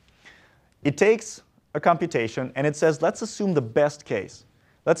works. It takes a computation, and it says, let's assume the best case.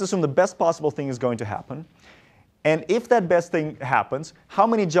 Let's assume the best possible thing is going to happen. And if that best thing happens, how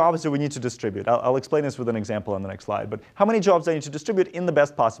many jobs do we need to distribute? I'll explain this with an example on the next slide. But how many jobs do I need to distribute in the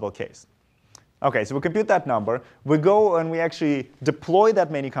best possible case? OK, so we compute that number. We go and we actually deploy that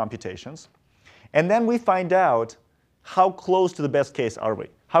many computations. And then we find out how close to the best case are we?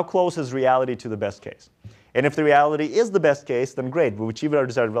 How close is reality to the best case? And if the reality is the best case, then great. We've achieved our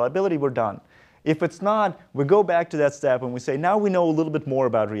desired reliability. We're done. If it's not, we go back to that step and we say, now we know a little bit more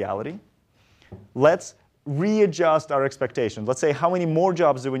about reality. Let's readjust our expectations. Let's say, how many more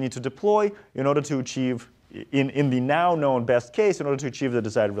jobs do we need to deploy in order to achieve, in the now known best case, in order to achieve the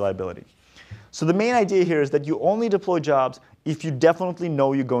desired reliability? So the main idea here is that you only deploy jobs if you definitely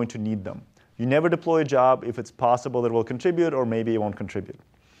know you're going to need them. You never deploy a job if it's possible that it will contribute or maybe it won't contribute.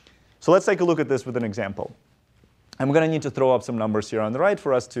 So let's take a look at this with an example. I'm going to need to throw up some numbers here on the right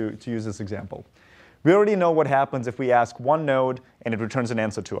for us to use this example. We already know what happens if we ask 1 node and it returns an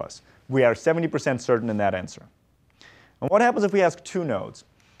answer to us. We are 70% certain in that answer. And what happens if we ask 2 nodes?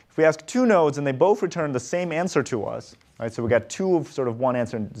 If we ask 2 nodes and they both return the same answer to us, right, so we got 2 of sort of one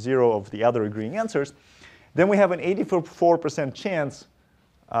answer and 0 of the other agreeing answers, then we have an 84% chance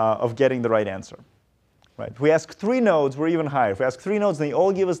of getting the right answer. Right? If we ask 3 nodes, we're even higher. If we ask 3 nodes and they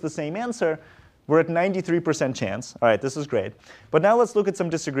all give us the same answer, we're at 93% chance. All right, this is great. But now let's look at some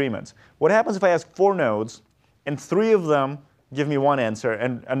disagreements. What happens if I ask 4 nodes and 3 of them give me one answer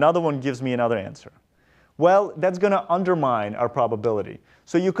and another one gives me another answer? Well, that's going to undermine our probability.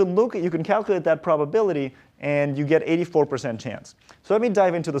 So you can calculate that probability and you get 84% chance. So let me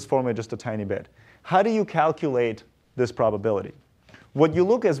dive into this formula just a tiny bit. How do you calculate this probability? What you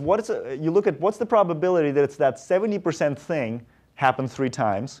look at is what's the probability that it's that 70% thing happened 3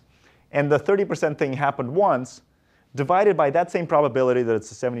 times, and the 30% thing happened once, divided by that same probability that it's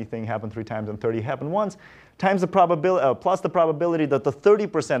the 70 thing happened 3 times and 30 happened once, times the probability plus the probability that the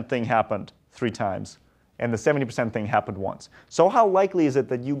 30% thing happened 3 times and the 70% thing happened once. So how likely is it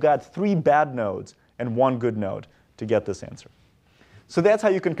that you got 3 bad nodes and 1 good node to get this answer? So that's how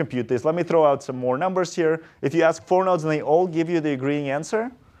you can compute this. Let me throw out some more numbers here. If you ask 4 nodes and they all give you the agreeing answer,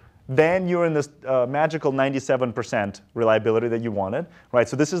 then you're in this magical 97% reliability that you wanted. Right?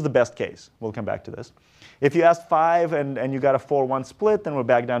 So this is the best case. We'll come back to this. If you ask 5 and you got a 4-1 split, then we're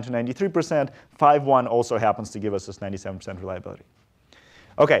back down to 93%. 5-1 also happens to give us this 97% reliability.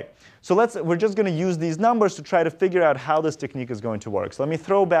 OK, so we're just going to use these numbers to try to figure out how this technique is going to work. So let me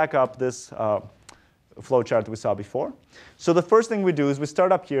throw back up this flowchart that we saw before. So the first thing we do is we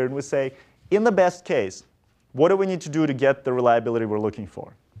start up here and we say, in the best case, what do we need to do to get the reliability we're looking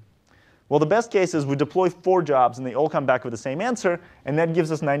for? Well, the best case is we deploy 4 jobs and they all come back with the same answer, and that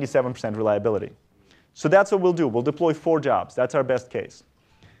gives us 97% reliability. So that's what we'll do. We'll deploy 4 jobs. That's our best case.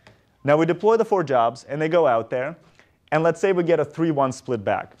 Now we deploy the 4 jobs and they go out there, and let's say we get a 3-1 split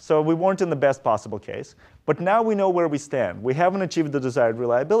back. So we weren't in the best possible case. But now we know where we stand. We haven't achieved the desired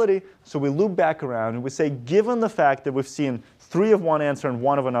reliability, so we loop back around and we say, given the fact that we've seen 3 of one answer and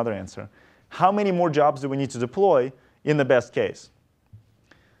 1 of another answer, how many more jobs do we need to deploy in the best case?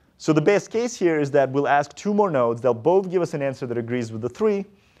 So the best case here is that we'll ask 2 more nodes. They'll both give us an answer that agrees with the 3,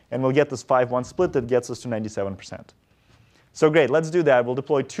 and we'll get this 5-1 split that gets us to 97%. So great, let's do that. We'll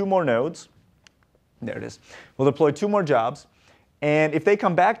deploy 2 more nodes. There it is. We'll deploy 2 more jobs. And if they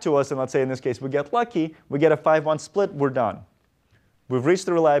come back to us, and let's say in this case we get lucky, we get a 5-1 split, we're done. We've reached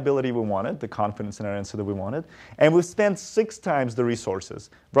the reliability we wanted, the confidence in our answer that we wanted. And we've spent 6 times the resources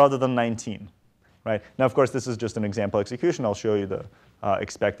rather than 19. Right? Now, of course, this is just an example execution. I'll show you the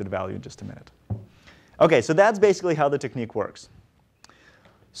expected value in just a minute. OK, so that's basically how the technique works.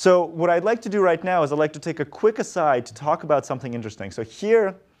 So what I'd like to do right now is I'd like to take a quick aside to talk about something interesting. So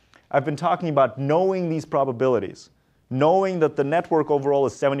here, I've been talking about knowing these probabilities, knowing that the network overall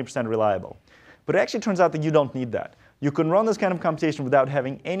is 70% reliable. But it actually turns out that you don't need that. You can run this kind of computation without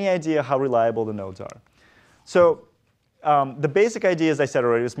having any idea how reliable the nodes are. So the basic idea, as I said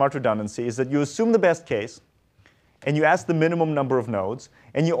already, with smart redundancy, is that you assume the best case, and you ask the minimum number of nodes,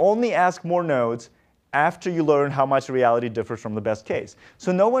 and you only ask more nodes after you learn how much reality differs from the best case.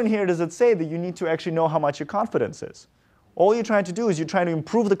 So nowhere in here does it say that you need to actually know how much your confidence is. All you're trying to do is you're trying to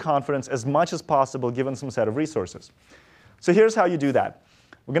improve the confidence as much as possible given some set of resources. So here's how you do that.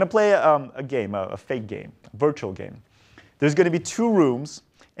 We're going to play a game, a fake game, a virtual game. There's going to be 2 rooms.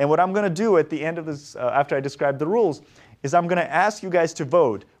 And what I'm going to do at the end of this, after I describe the rules, is I'm going to ask you guys to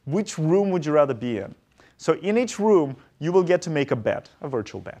vote. Which room would you rather be in? So in each room, you will get to make a bet, a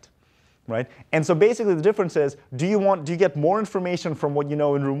virtual bet. Right? And so basically the difference is, do you get more information from what you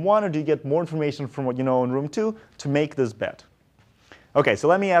know in room 1, or do you get more information from what you know in room 2 to make this bet? OK, so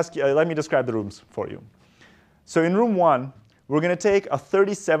let me describe the rooms for you. So in room 1, we're going to take a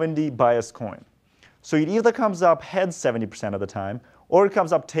 30-70 bias coin. So it either comes up heads 70% of the time, or it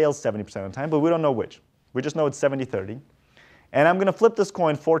comes up tails 70% of the time, but we don't know which. We just know it's 70-30. And I'm going to flip this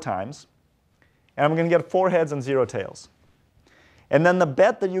coin 4 times, and I'm going to get 4 heads and 0 tails. And then the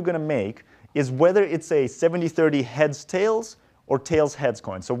bet that you're going to make is whether it's a 70-30 heads-tails or tails-heads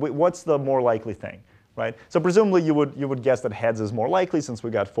coin. So what's the more likely thing? Right? So presumably you would guess that heads is more likely since we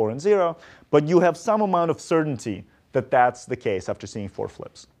got 4 and 0. But you have some amount of certainty that that's the case after seeing 4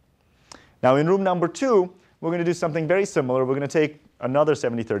 flips. Now in room number 2, we're going to do something very similar. We're going to take another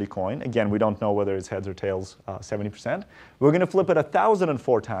 70-30 coin. Again, we don't know whether it's heads or tails 70%. We're going to flip it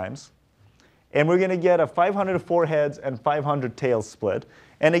 1,004 times. And we're going to get a 504 heads and 500 tails split.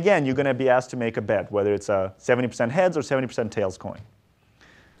 And again, you're going to be asked to make a bet, whether it's a 70% heads or 70% tails coin.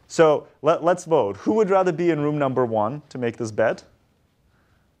 So let's vote. Who would rather be in room number 1 to make this bet?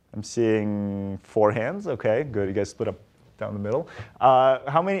 I'm seeing 4 hands. OK, good. You guys split up down the middle.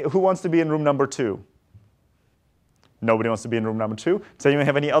 Who wants to be in room number 2? Nobody wants to be in room number 2. Does anyone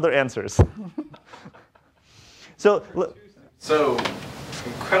have any other answers? So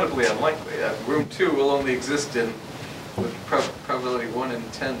incredibly unlikely. Room 2 will only exist in with probability 1 in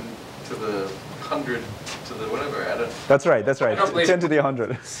 10 to the 100 to the whatever. I don't. That's right. That's right. 10 to the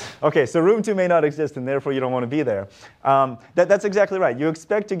 100. OK, so room 2 may not exist, and therefore you don't want to be there. That's exactly right. You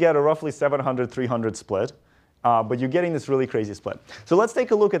expect to get a roughly 700-300 split, but you're getting this really crazy split. So let's take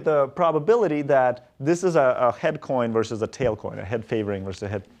a look at the probability that this is a head coin versus a tail coin, a head favoring versus a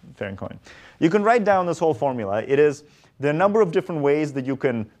head favoring coin. You can write down this whole formula. It is the number of different ways that you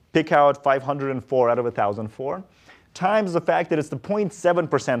can pick out 504 out of 1,004, times the fact that it's the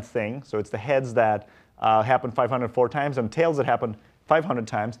 0.7% thing, so it's the heads that happen 504 times and tails that happen 500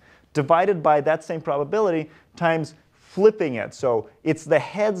 times, divided by that same probability times flipping it. So it's the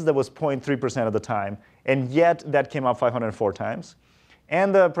heads that was 0.3% of the time, and yet that came up 504 times.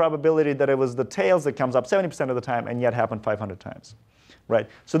 and the probability that it was the tails that comes up 70% of the time and yet happened 500 times. Right?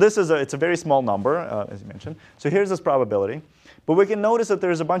 So this is it's a very small number, as you mentioned. So here's this probability. But we can notice that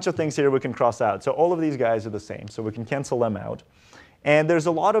there's a bunch of things here we can cross out. So all of these guys are the same, so we can cancel them out. And there's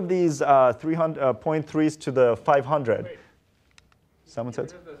a lot of these 0.3s to the 500. Wait. Someone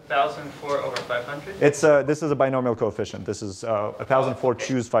said? 1,004 over 500? This is a binomial coefficient. This is 1,004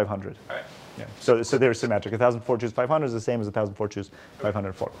 choose 500. All right. Yeah. So they're symmetric. 1,004 choose 500 is the same as 1,004 choose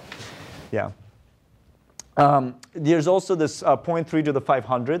 504. Yeah. There's also this 0.3 to the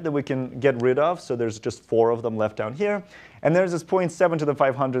 500 that we can get rid of. So there's just 4 of them left down here. And there's this 0.7 to the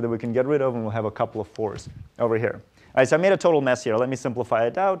 500 that we can get rid of, and we'll have a couple of 4s over here. All right, so I made a total mess here. Let me simplify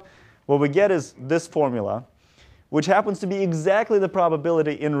it out. What we get is this formula, which happens to be exactly the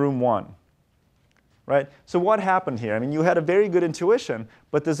probability in room 1. Right? So what happened here? I mean, you had a very good intuition,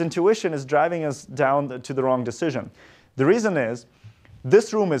 but this intuition is driving us down to the wrong decision. The reason is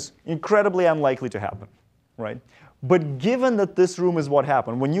this room is incredibly unlikely to happen. Right? But given that this room is what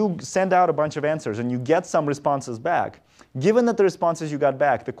happened, when you send out a bunch of answers and you get some responses back, given that the responses you got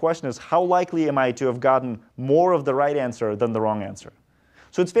back, the question is, how likely am I to have gotten more of the right answer than the wrong answer?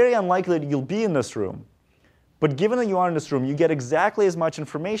 So it's very unlikely that you'll be in this room. But given that you are in this room, you get exactly as much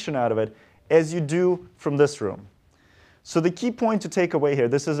information out of it as you do from this room. So the key point to take away here,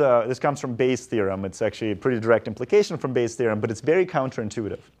 this comes from Bayes' theorem. It's actually a pretty direct implication from Bayes' theorem, but it's very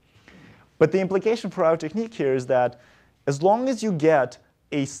counterintuitive. But the implication for our technique here is that as long as you get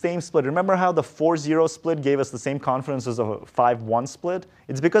a same split, remember how the 4-0 split gave us the same confidence as a 5-1 split?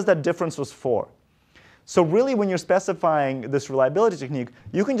 It's because that difference was 4. So really, when you're specifying this reliability technique,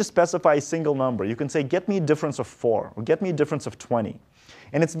 you can just specify a single number. You can say, get me a difference of 4, or get me a difference of 20.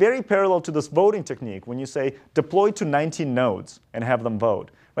 And it's very parallel to this voting technique when you say, deploy to 19 nodes and have them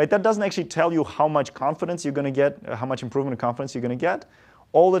vote. Right? That doesn't actually tell you how much confidence you're going to get, how much improvement in confidence you're going to get.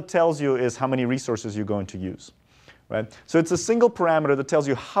 All it tells you is how many resources you're going to use. Right? So it's a single parameter that tells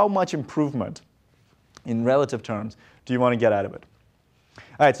you how much improvement in relative terms do you want to get out of it.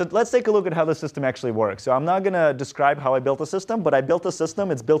 All right, so let's take a look at how the system actually works. So I'm not going to describe how I built the system, but I built a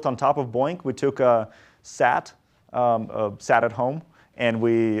system. It's built on top of BOINC. We took a SAT at home, and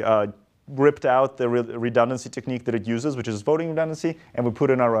we ripped out the redundancy technique that it uses, which is voting redundancy, and we put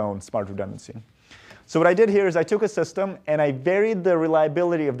in our own smart redundancy. So what I did here is I took a system, and I varied the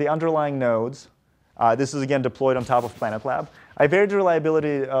reliability of the underlying nodes. This is, again, deployed on top of Planet Lab. I varied the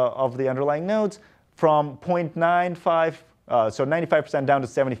reliability of the underlying nodes from 0.95, so 95% down to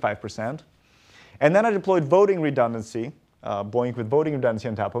 75%. And then I deployed voting redundancy, BOINC with voting redundancy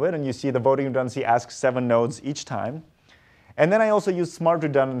on top of it. And you see the voting redundancy asks 7 nodes each time. And then I also used smart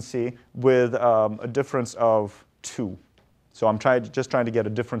redundancy with a difference of 2. So I'm just trying to get a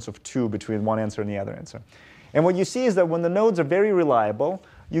difference of 2 between one answer and the other answer. And what you see is that when the nodes are very reliable,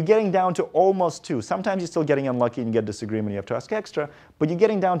 you're getting down to almost 2. Sometimes you're still getting unlucky and you get disagreement, you have to ask extra. But you're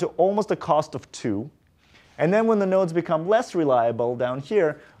getting down to almost a cost of 2. And then when the nodes become less reliable down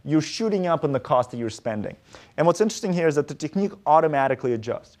here, you're shooting up in the cost that you're spending. And what's interesting here is that the technique automatically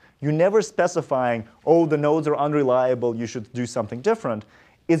adjusts. You're never specifying, oh, the nodes are unreliable, you should do something different.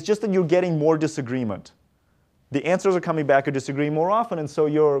 It's just that you're getting more disagreement. The answers are coming back or disagreeing more often, and so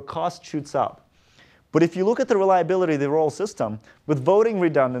your cost shoots up. But if you look at the reliability of the overall system, with voting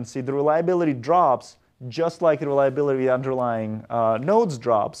redundancy, the reliability drops just like the reliability of the underlying nodes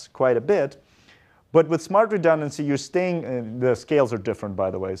drops quite a bit. But with smart redundancy, you're staying, the scales are different,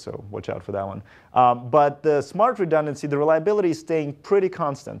 by the way, so watch out for that one. But the smart redundancy, the reliability is staying pretty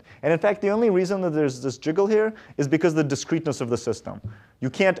constant. And in fact, the only reason that there's this jiggle here is because of the discreteness of the system. You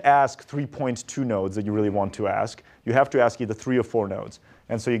can't ask 3.2 nodes that you really want to ask. You have to ask either 3 or 4 nodes.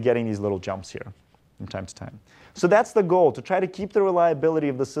 And so you're getting these little jumps here from time to time. So that's the goal, to try to keep the reliability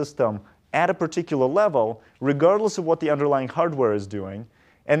of the system at a particular level, regardless of what the underlying hardware is doing,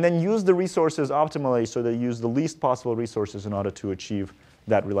 and then use the resources optimally so they use the least possible resources in order to achieve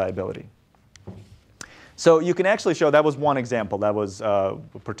that reliability. So you can actually show, that was one example, that was a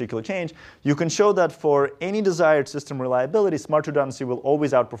particular change. You can show that for any desired system reliability, smart redundancy will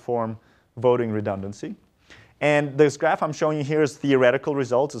always outperform voting redundancy. And this graph I'm showing you here is theoretical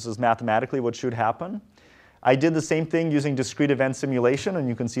results. This is mathematically what should happen. I did the same thing using discrete event simulation, and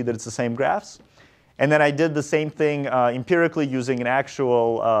you can see that it's the same graphs. And then I did the same thing empirically using an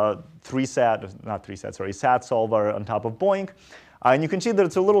actual SAT solver on top of BOINC. And you can see that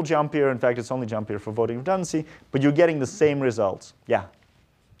it's a little jumpier. In fact, it's only jumpier for voting redundancy. But you're getting the same results. Yeah?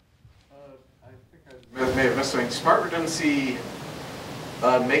 I think I may have missed something. Smart redundancy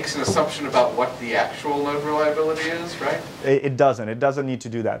makes an assumption about what the actual node reliability is, right? It doesn't. It doesn't need to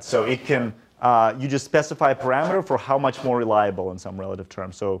do that. So it can you just specify a parameter for how much more reliable in some relative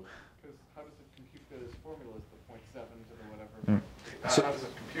term. So, because how does it compute that as formula is the 0.7 to the whatever? How does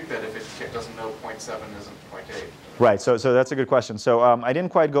it compute that if it doesn't know 0.7 isn't 0.8? Right, so that's a good question. So I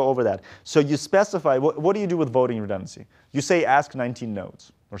didn't quite go over that. So you specify, what do you do with voting redundancy? You say ask 19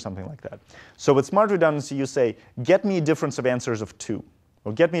 nodes or something like that. So with smart redundancy, you say get me a difference of answers of 2,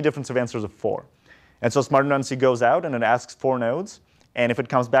 or get me a difference of answers of 4. And so smart redundancy goes out and it asks 4 nodes. And if it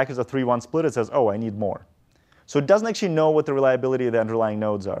comes back as a 3-1 split, it says, oh, I need more. So it doesn't actually know what the reliability of the underlying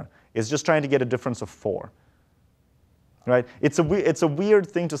nodes are. It's just trying to get a difference of 4. Right? It's a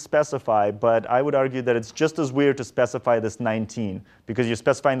weird thing to specify, but I would argue that it's just as weird to specify this 19, because you're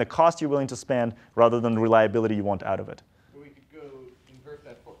specifying the cost you're willing to spend rather than the reliability you want out of it. We could go invert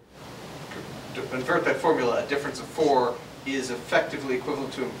that formula. A difference of 4 is effectively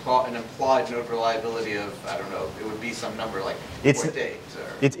equivalent to an implied node reliability of, I don't know, it would be some number like 0.8.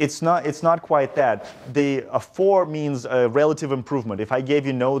 It's not quite that. A 4 means a relative improvement. If I gave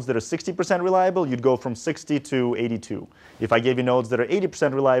you nodes that are 60% reliable, you'd go from 60 to 82. If I gave you nodes that are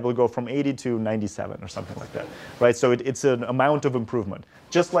 80% reliable, you'd go from 80 to 97 or something like that. Right? So it's an amount of improvement.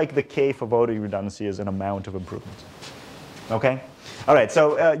 Just like the K for voting redundancy is an amount of improvement. OK? All right,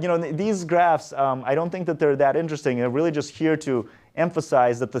 so these graphs, I don't think that they're that interesting. They're really just here to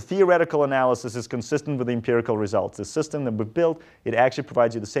emphasize that the theoretical analysis is consistent with the empirical results. The system that we've built, it actually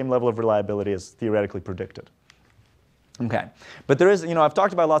provides you the same level of reliability as theoretically predicted. OK, but there is, I've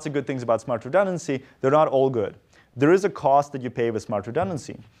talked about lots of good things about smart redundancy. They're not all good. There is a cost that you pay with smart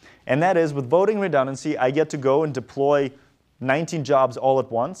redundancy. And that is, with voting redundancy, I get to go and deploy 19 jobs all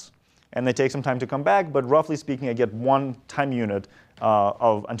at once. And they take some time to come back, but roughly speaking, I get 1 time unit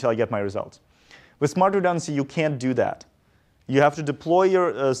until I get my results. With smart redundancy, you can't do that. You have to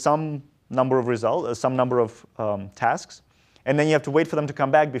deploy some number of tasks, and then you have to wait for them to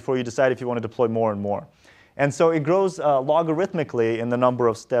come back before you decide if you want to deploy more and more. And so it grows logarithmically in the number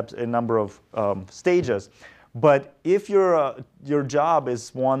of steps, in number of stages. But if your job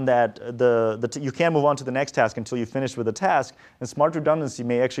is one that you can't move on to the next task until you finish with the task, and smart redundancy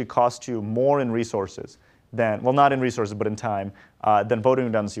may actually cost you more in resources than, well, not in resources, but in time, than voting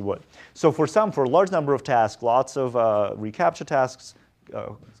redundancy would. So for a large number of tasks, lots of reCAPTCHA tasks,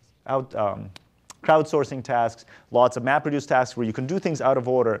 crowdsourcing tasks, lots of MapReduce tasks where you can do things out of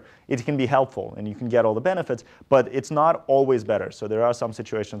order, it can be helpful, and you can get all the benefits. But it's not always better. So there are some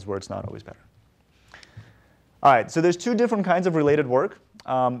situations where it's not always better. All right, so there's 2 different kinds of related work.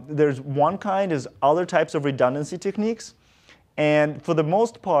 There's one kind is other types of redundancy techniques. And for the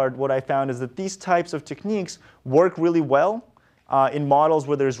most part, what I found is that these types of techniques work really well in models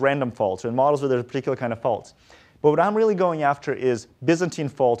where there's random faults, or in models where there's a particular kind of faults. But what I'm really going after is Byzantine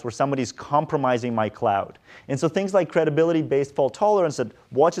faults where somebody's compromising my cloud. And so things like credibility-based fault tolerance that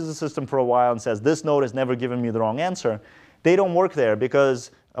watches the system for a while and says, this node has never given me the wrong answer, they don't work there because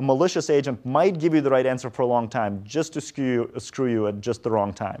a malicious agent might give you the right answer for a long time just to screw you at just the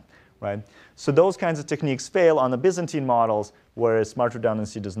wrong time. Right? So those kinds of techniques fail on the Byzantine models, whereas smart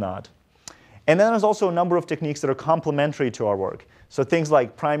redundancy does not. And then there's also a number of techniques that are complementary to our work. So things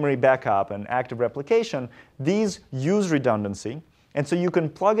like primary backup and active replication, these use redundancy. And so you can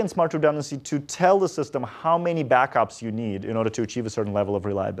plug in smart redundancy to tell the system how many backups you need in order to achieve a certain level of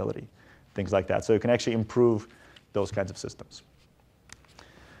reliability, things like that. So you can actually improve those kinds of systems.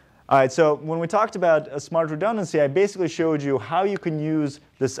 All right, so when we talked about smart redundancy, I basically showed you how you can use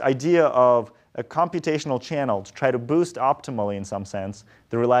this idea of a computational channel to try to boost optimally, in some sense,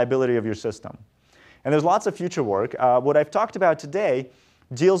 the reliability of your system. And there's lots of future work. What I've talked about today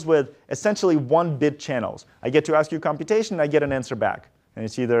deals with essentially 1-bit channels. I get to ask you computation, and I get an answer back. And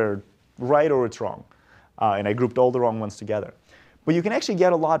it's either right or it's wrong. And I grouped all the wrong ones together. But you can actually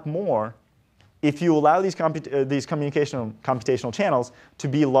get a lot more if you allow these computational channels to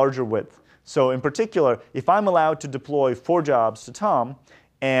be larger width. So in particular, if I'm allowed to deploy 4 jobs to Tom,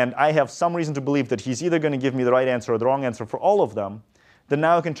 and I have some reason to believe that he's either going to give me the right answer or the wrong answer for all of them, then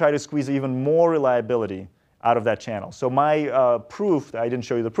now I can try to squeeze even more reliability out of that channel. So my proof, I didn't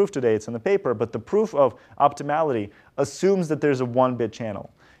show you the proof today, it's in the paper, but the proof of optimality assumes that there's a 1-bit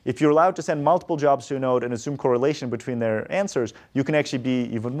channel. If you're allowed to send multiple jobs to a node and assume correlation between their answers, you can actually be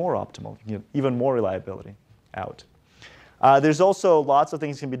even more optimal, even more reliability out. There's also lots of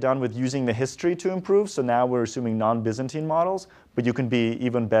things that can be done with using the history to improve. So now we're assuming non-Byzantine models, but you can be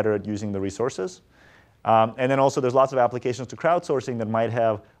even better at using the resources. And then also there's lots of applications to crowdsourcing that might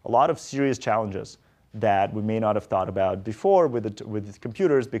have a lot of serious challenges that we may not have thought about before with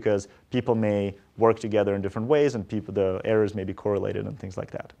computers, because people may work together in different ways, and the errors may be correlated and things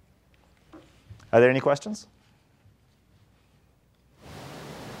like that. Are there any questions?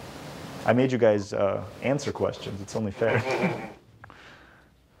 I made you guys answer questions. It's only fair.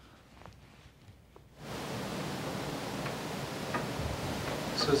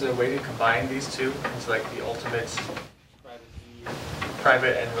 So is there a way to combine these two into like the ultimate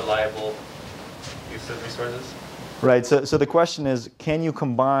private and reliable use of resources? Right, so the question is, can you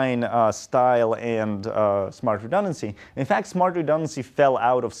combine style and smart redundancy? In fact, smart redundancy fell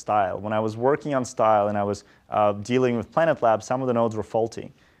out of style. When I was working on style and I was dealing with Planet Lab, some of the nodes were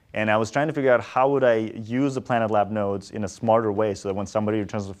faulty. And I was trying to figure out how would I use the Planet Lab nodes in a smarter way so that when somebody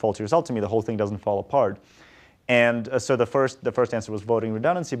returns a faulty result to me, the whole thing doesn't fall apart. And so the first answer was voting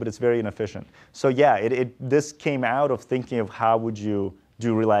redundancy, but it's very inefficient. So yeah, this came out of thinking of how would you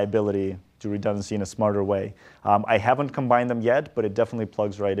do reliability, do redundancy in a smarter way. I haven't combined them yet, but it definitely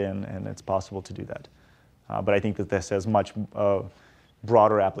plugs right in, and it's possible to do that. But I think that this has much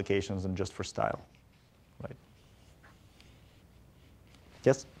broader applications than just for style. Right.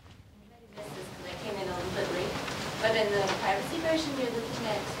 Yes? I missed this because I came in a little bit late. But in the privacy version, you're looking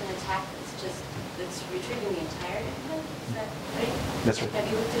at an attack that's retrieving the entire input. Is that right? That's right.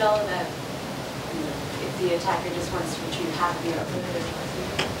 Have you looked at all of that? If the attacker just wants to retrieve half of your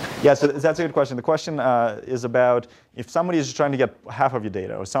output? Yeah, so that's a good question. The question is about if somebody is trying to get half of your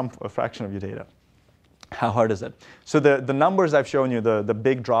data or a fraction of your data, how hard is it? So the numbers I've shown you, the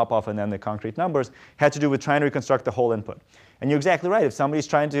big drop-off and then the concrete numbers, had to do with trying to reconstruct the whole input. And you're exactly right. If somebody's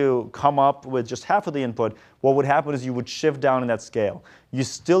trying to come up with just half of the input, what would happen is you would shift down in that scale. You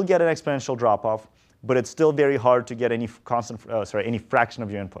still get an exponential drop-off, but it's still very hard to get any any fraction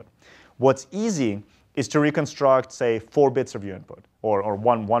of your input. What's easy is to reconstruct, say, 4 bits of your input, or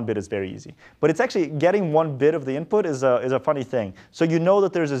one bit is very easy. But it's actually getting 1 bit of the input is a funny thing. So you know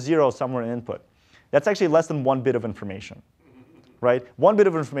that there's a 0 somewhere in input. That's actually less than 1 bit of information, right? 1 bit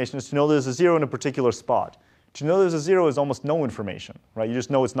of information is to know there's a 0 in a particular spot. To know there's a 0 is almost no information, right? You just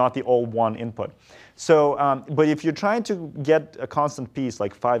know it's not the all 1 input. So, but if you're trying to get a constant piece,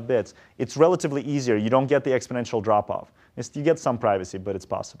 like 5 bits, it's relatively easier. You don't get the exponential drop-off. You get some privacy, but it's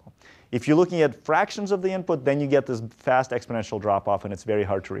possible. If you're looking at fractions of the input, then you get this fast exponential drop-off, and it's very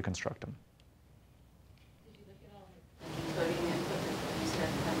hard to reconstruct them. Did you look at all the encoding input and use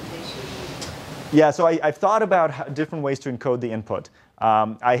computation? Yeah, so I've thought about different ways to encode the input.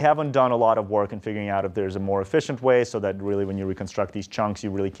 I haven't done a lot of work in figuring out if there's a more efficient way so that really when you reconstruct these chunks, you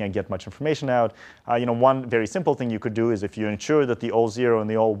really can't get much information out. One very simple thing you could do is if you ensure that the all 0 and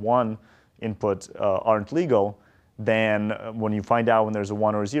the all 1 input aren't legal, then when you find out when there's a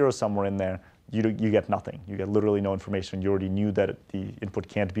 1 or a 0 somewhere in there, you get nothing. You get literally no information. You already knew that the input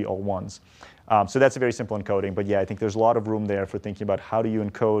can't be all 1s. So that's a very simple encoding. But yeah, I think there's a lot of room there for thinking about how do you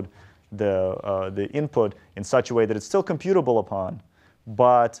encode the input in such a way that it's still computable upon,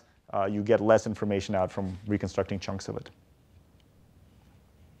 but you get less information out from reconstructing chunks of it.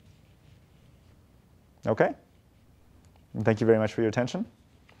 OK? And thank you very much for your attention.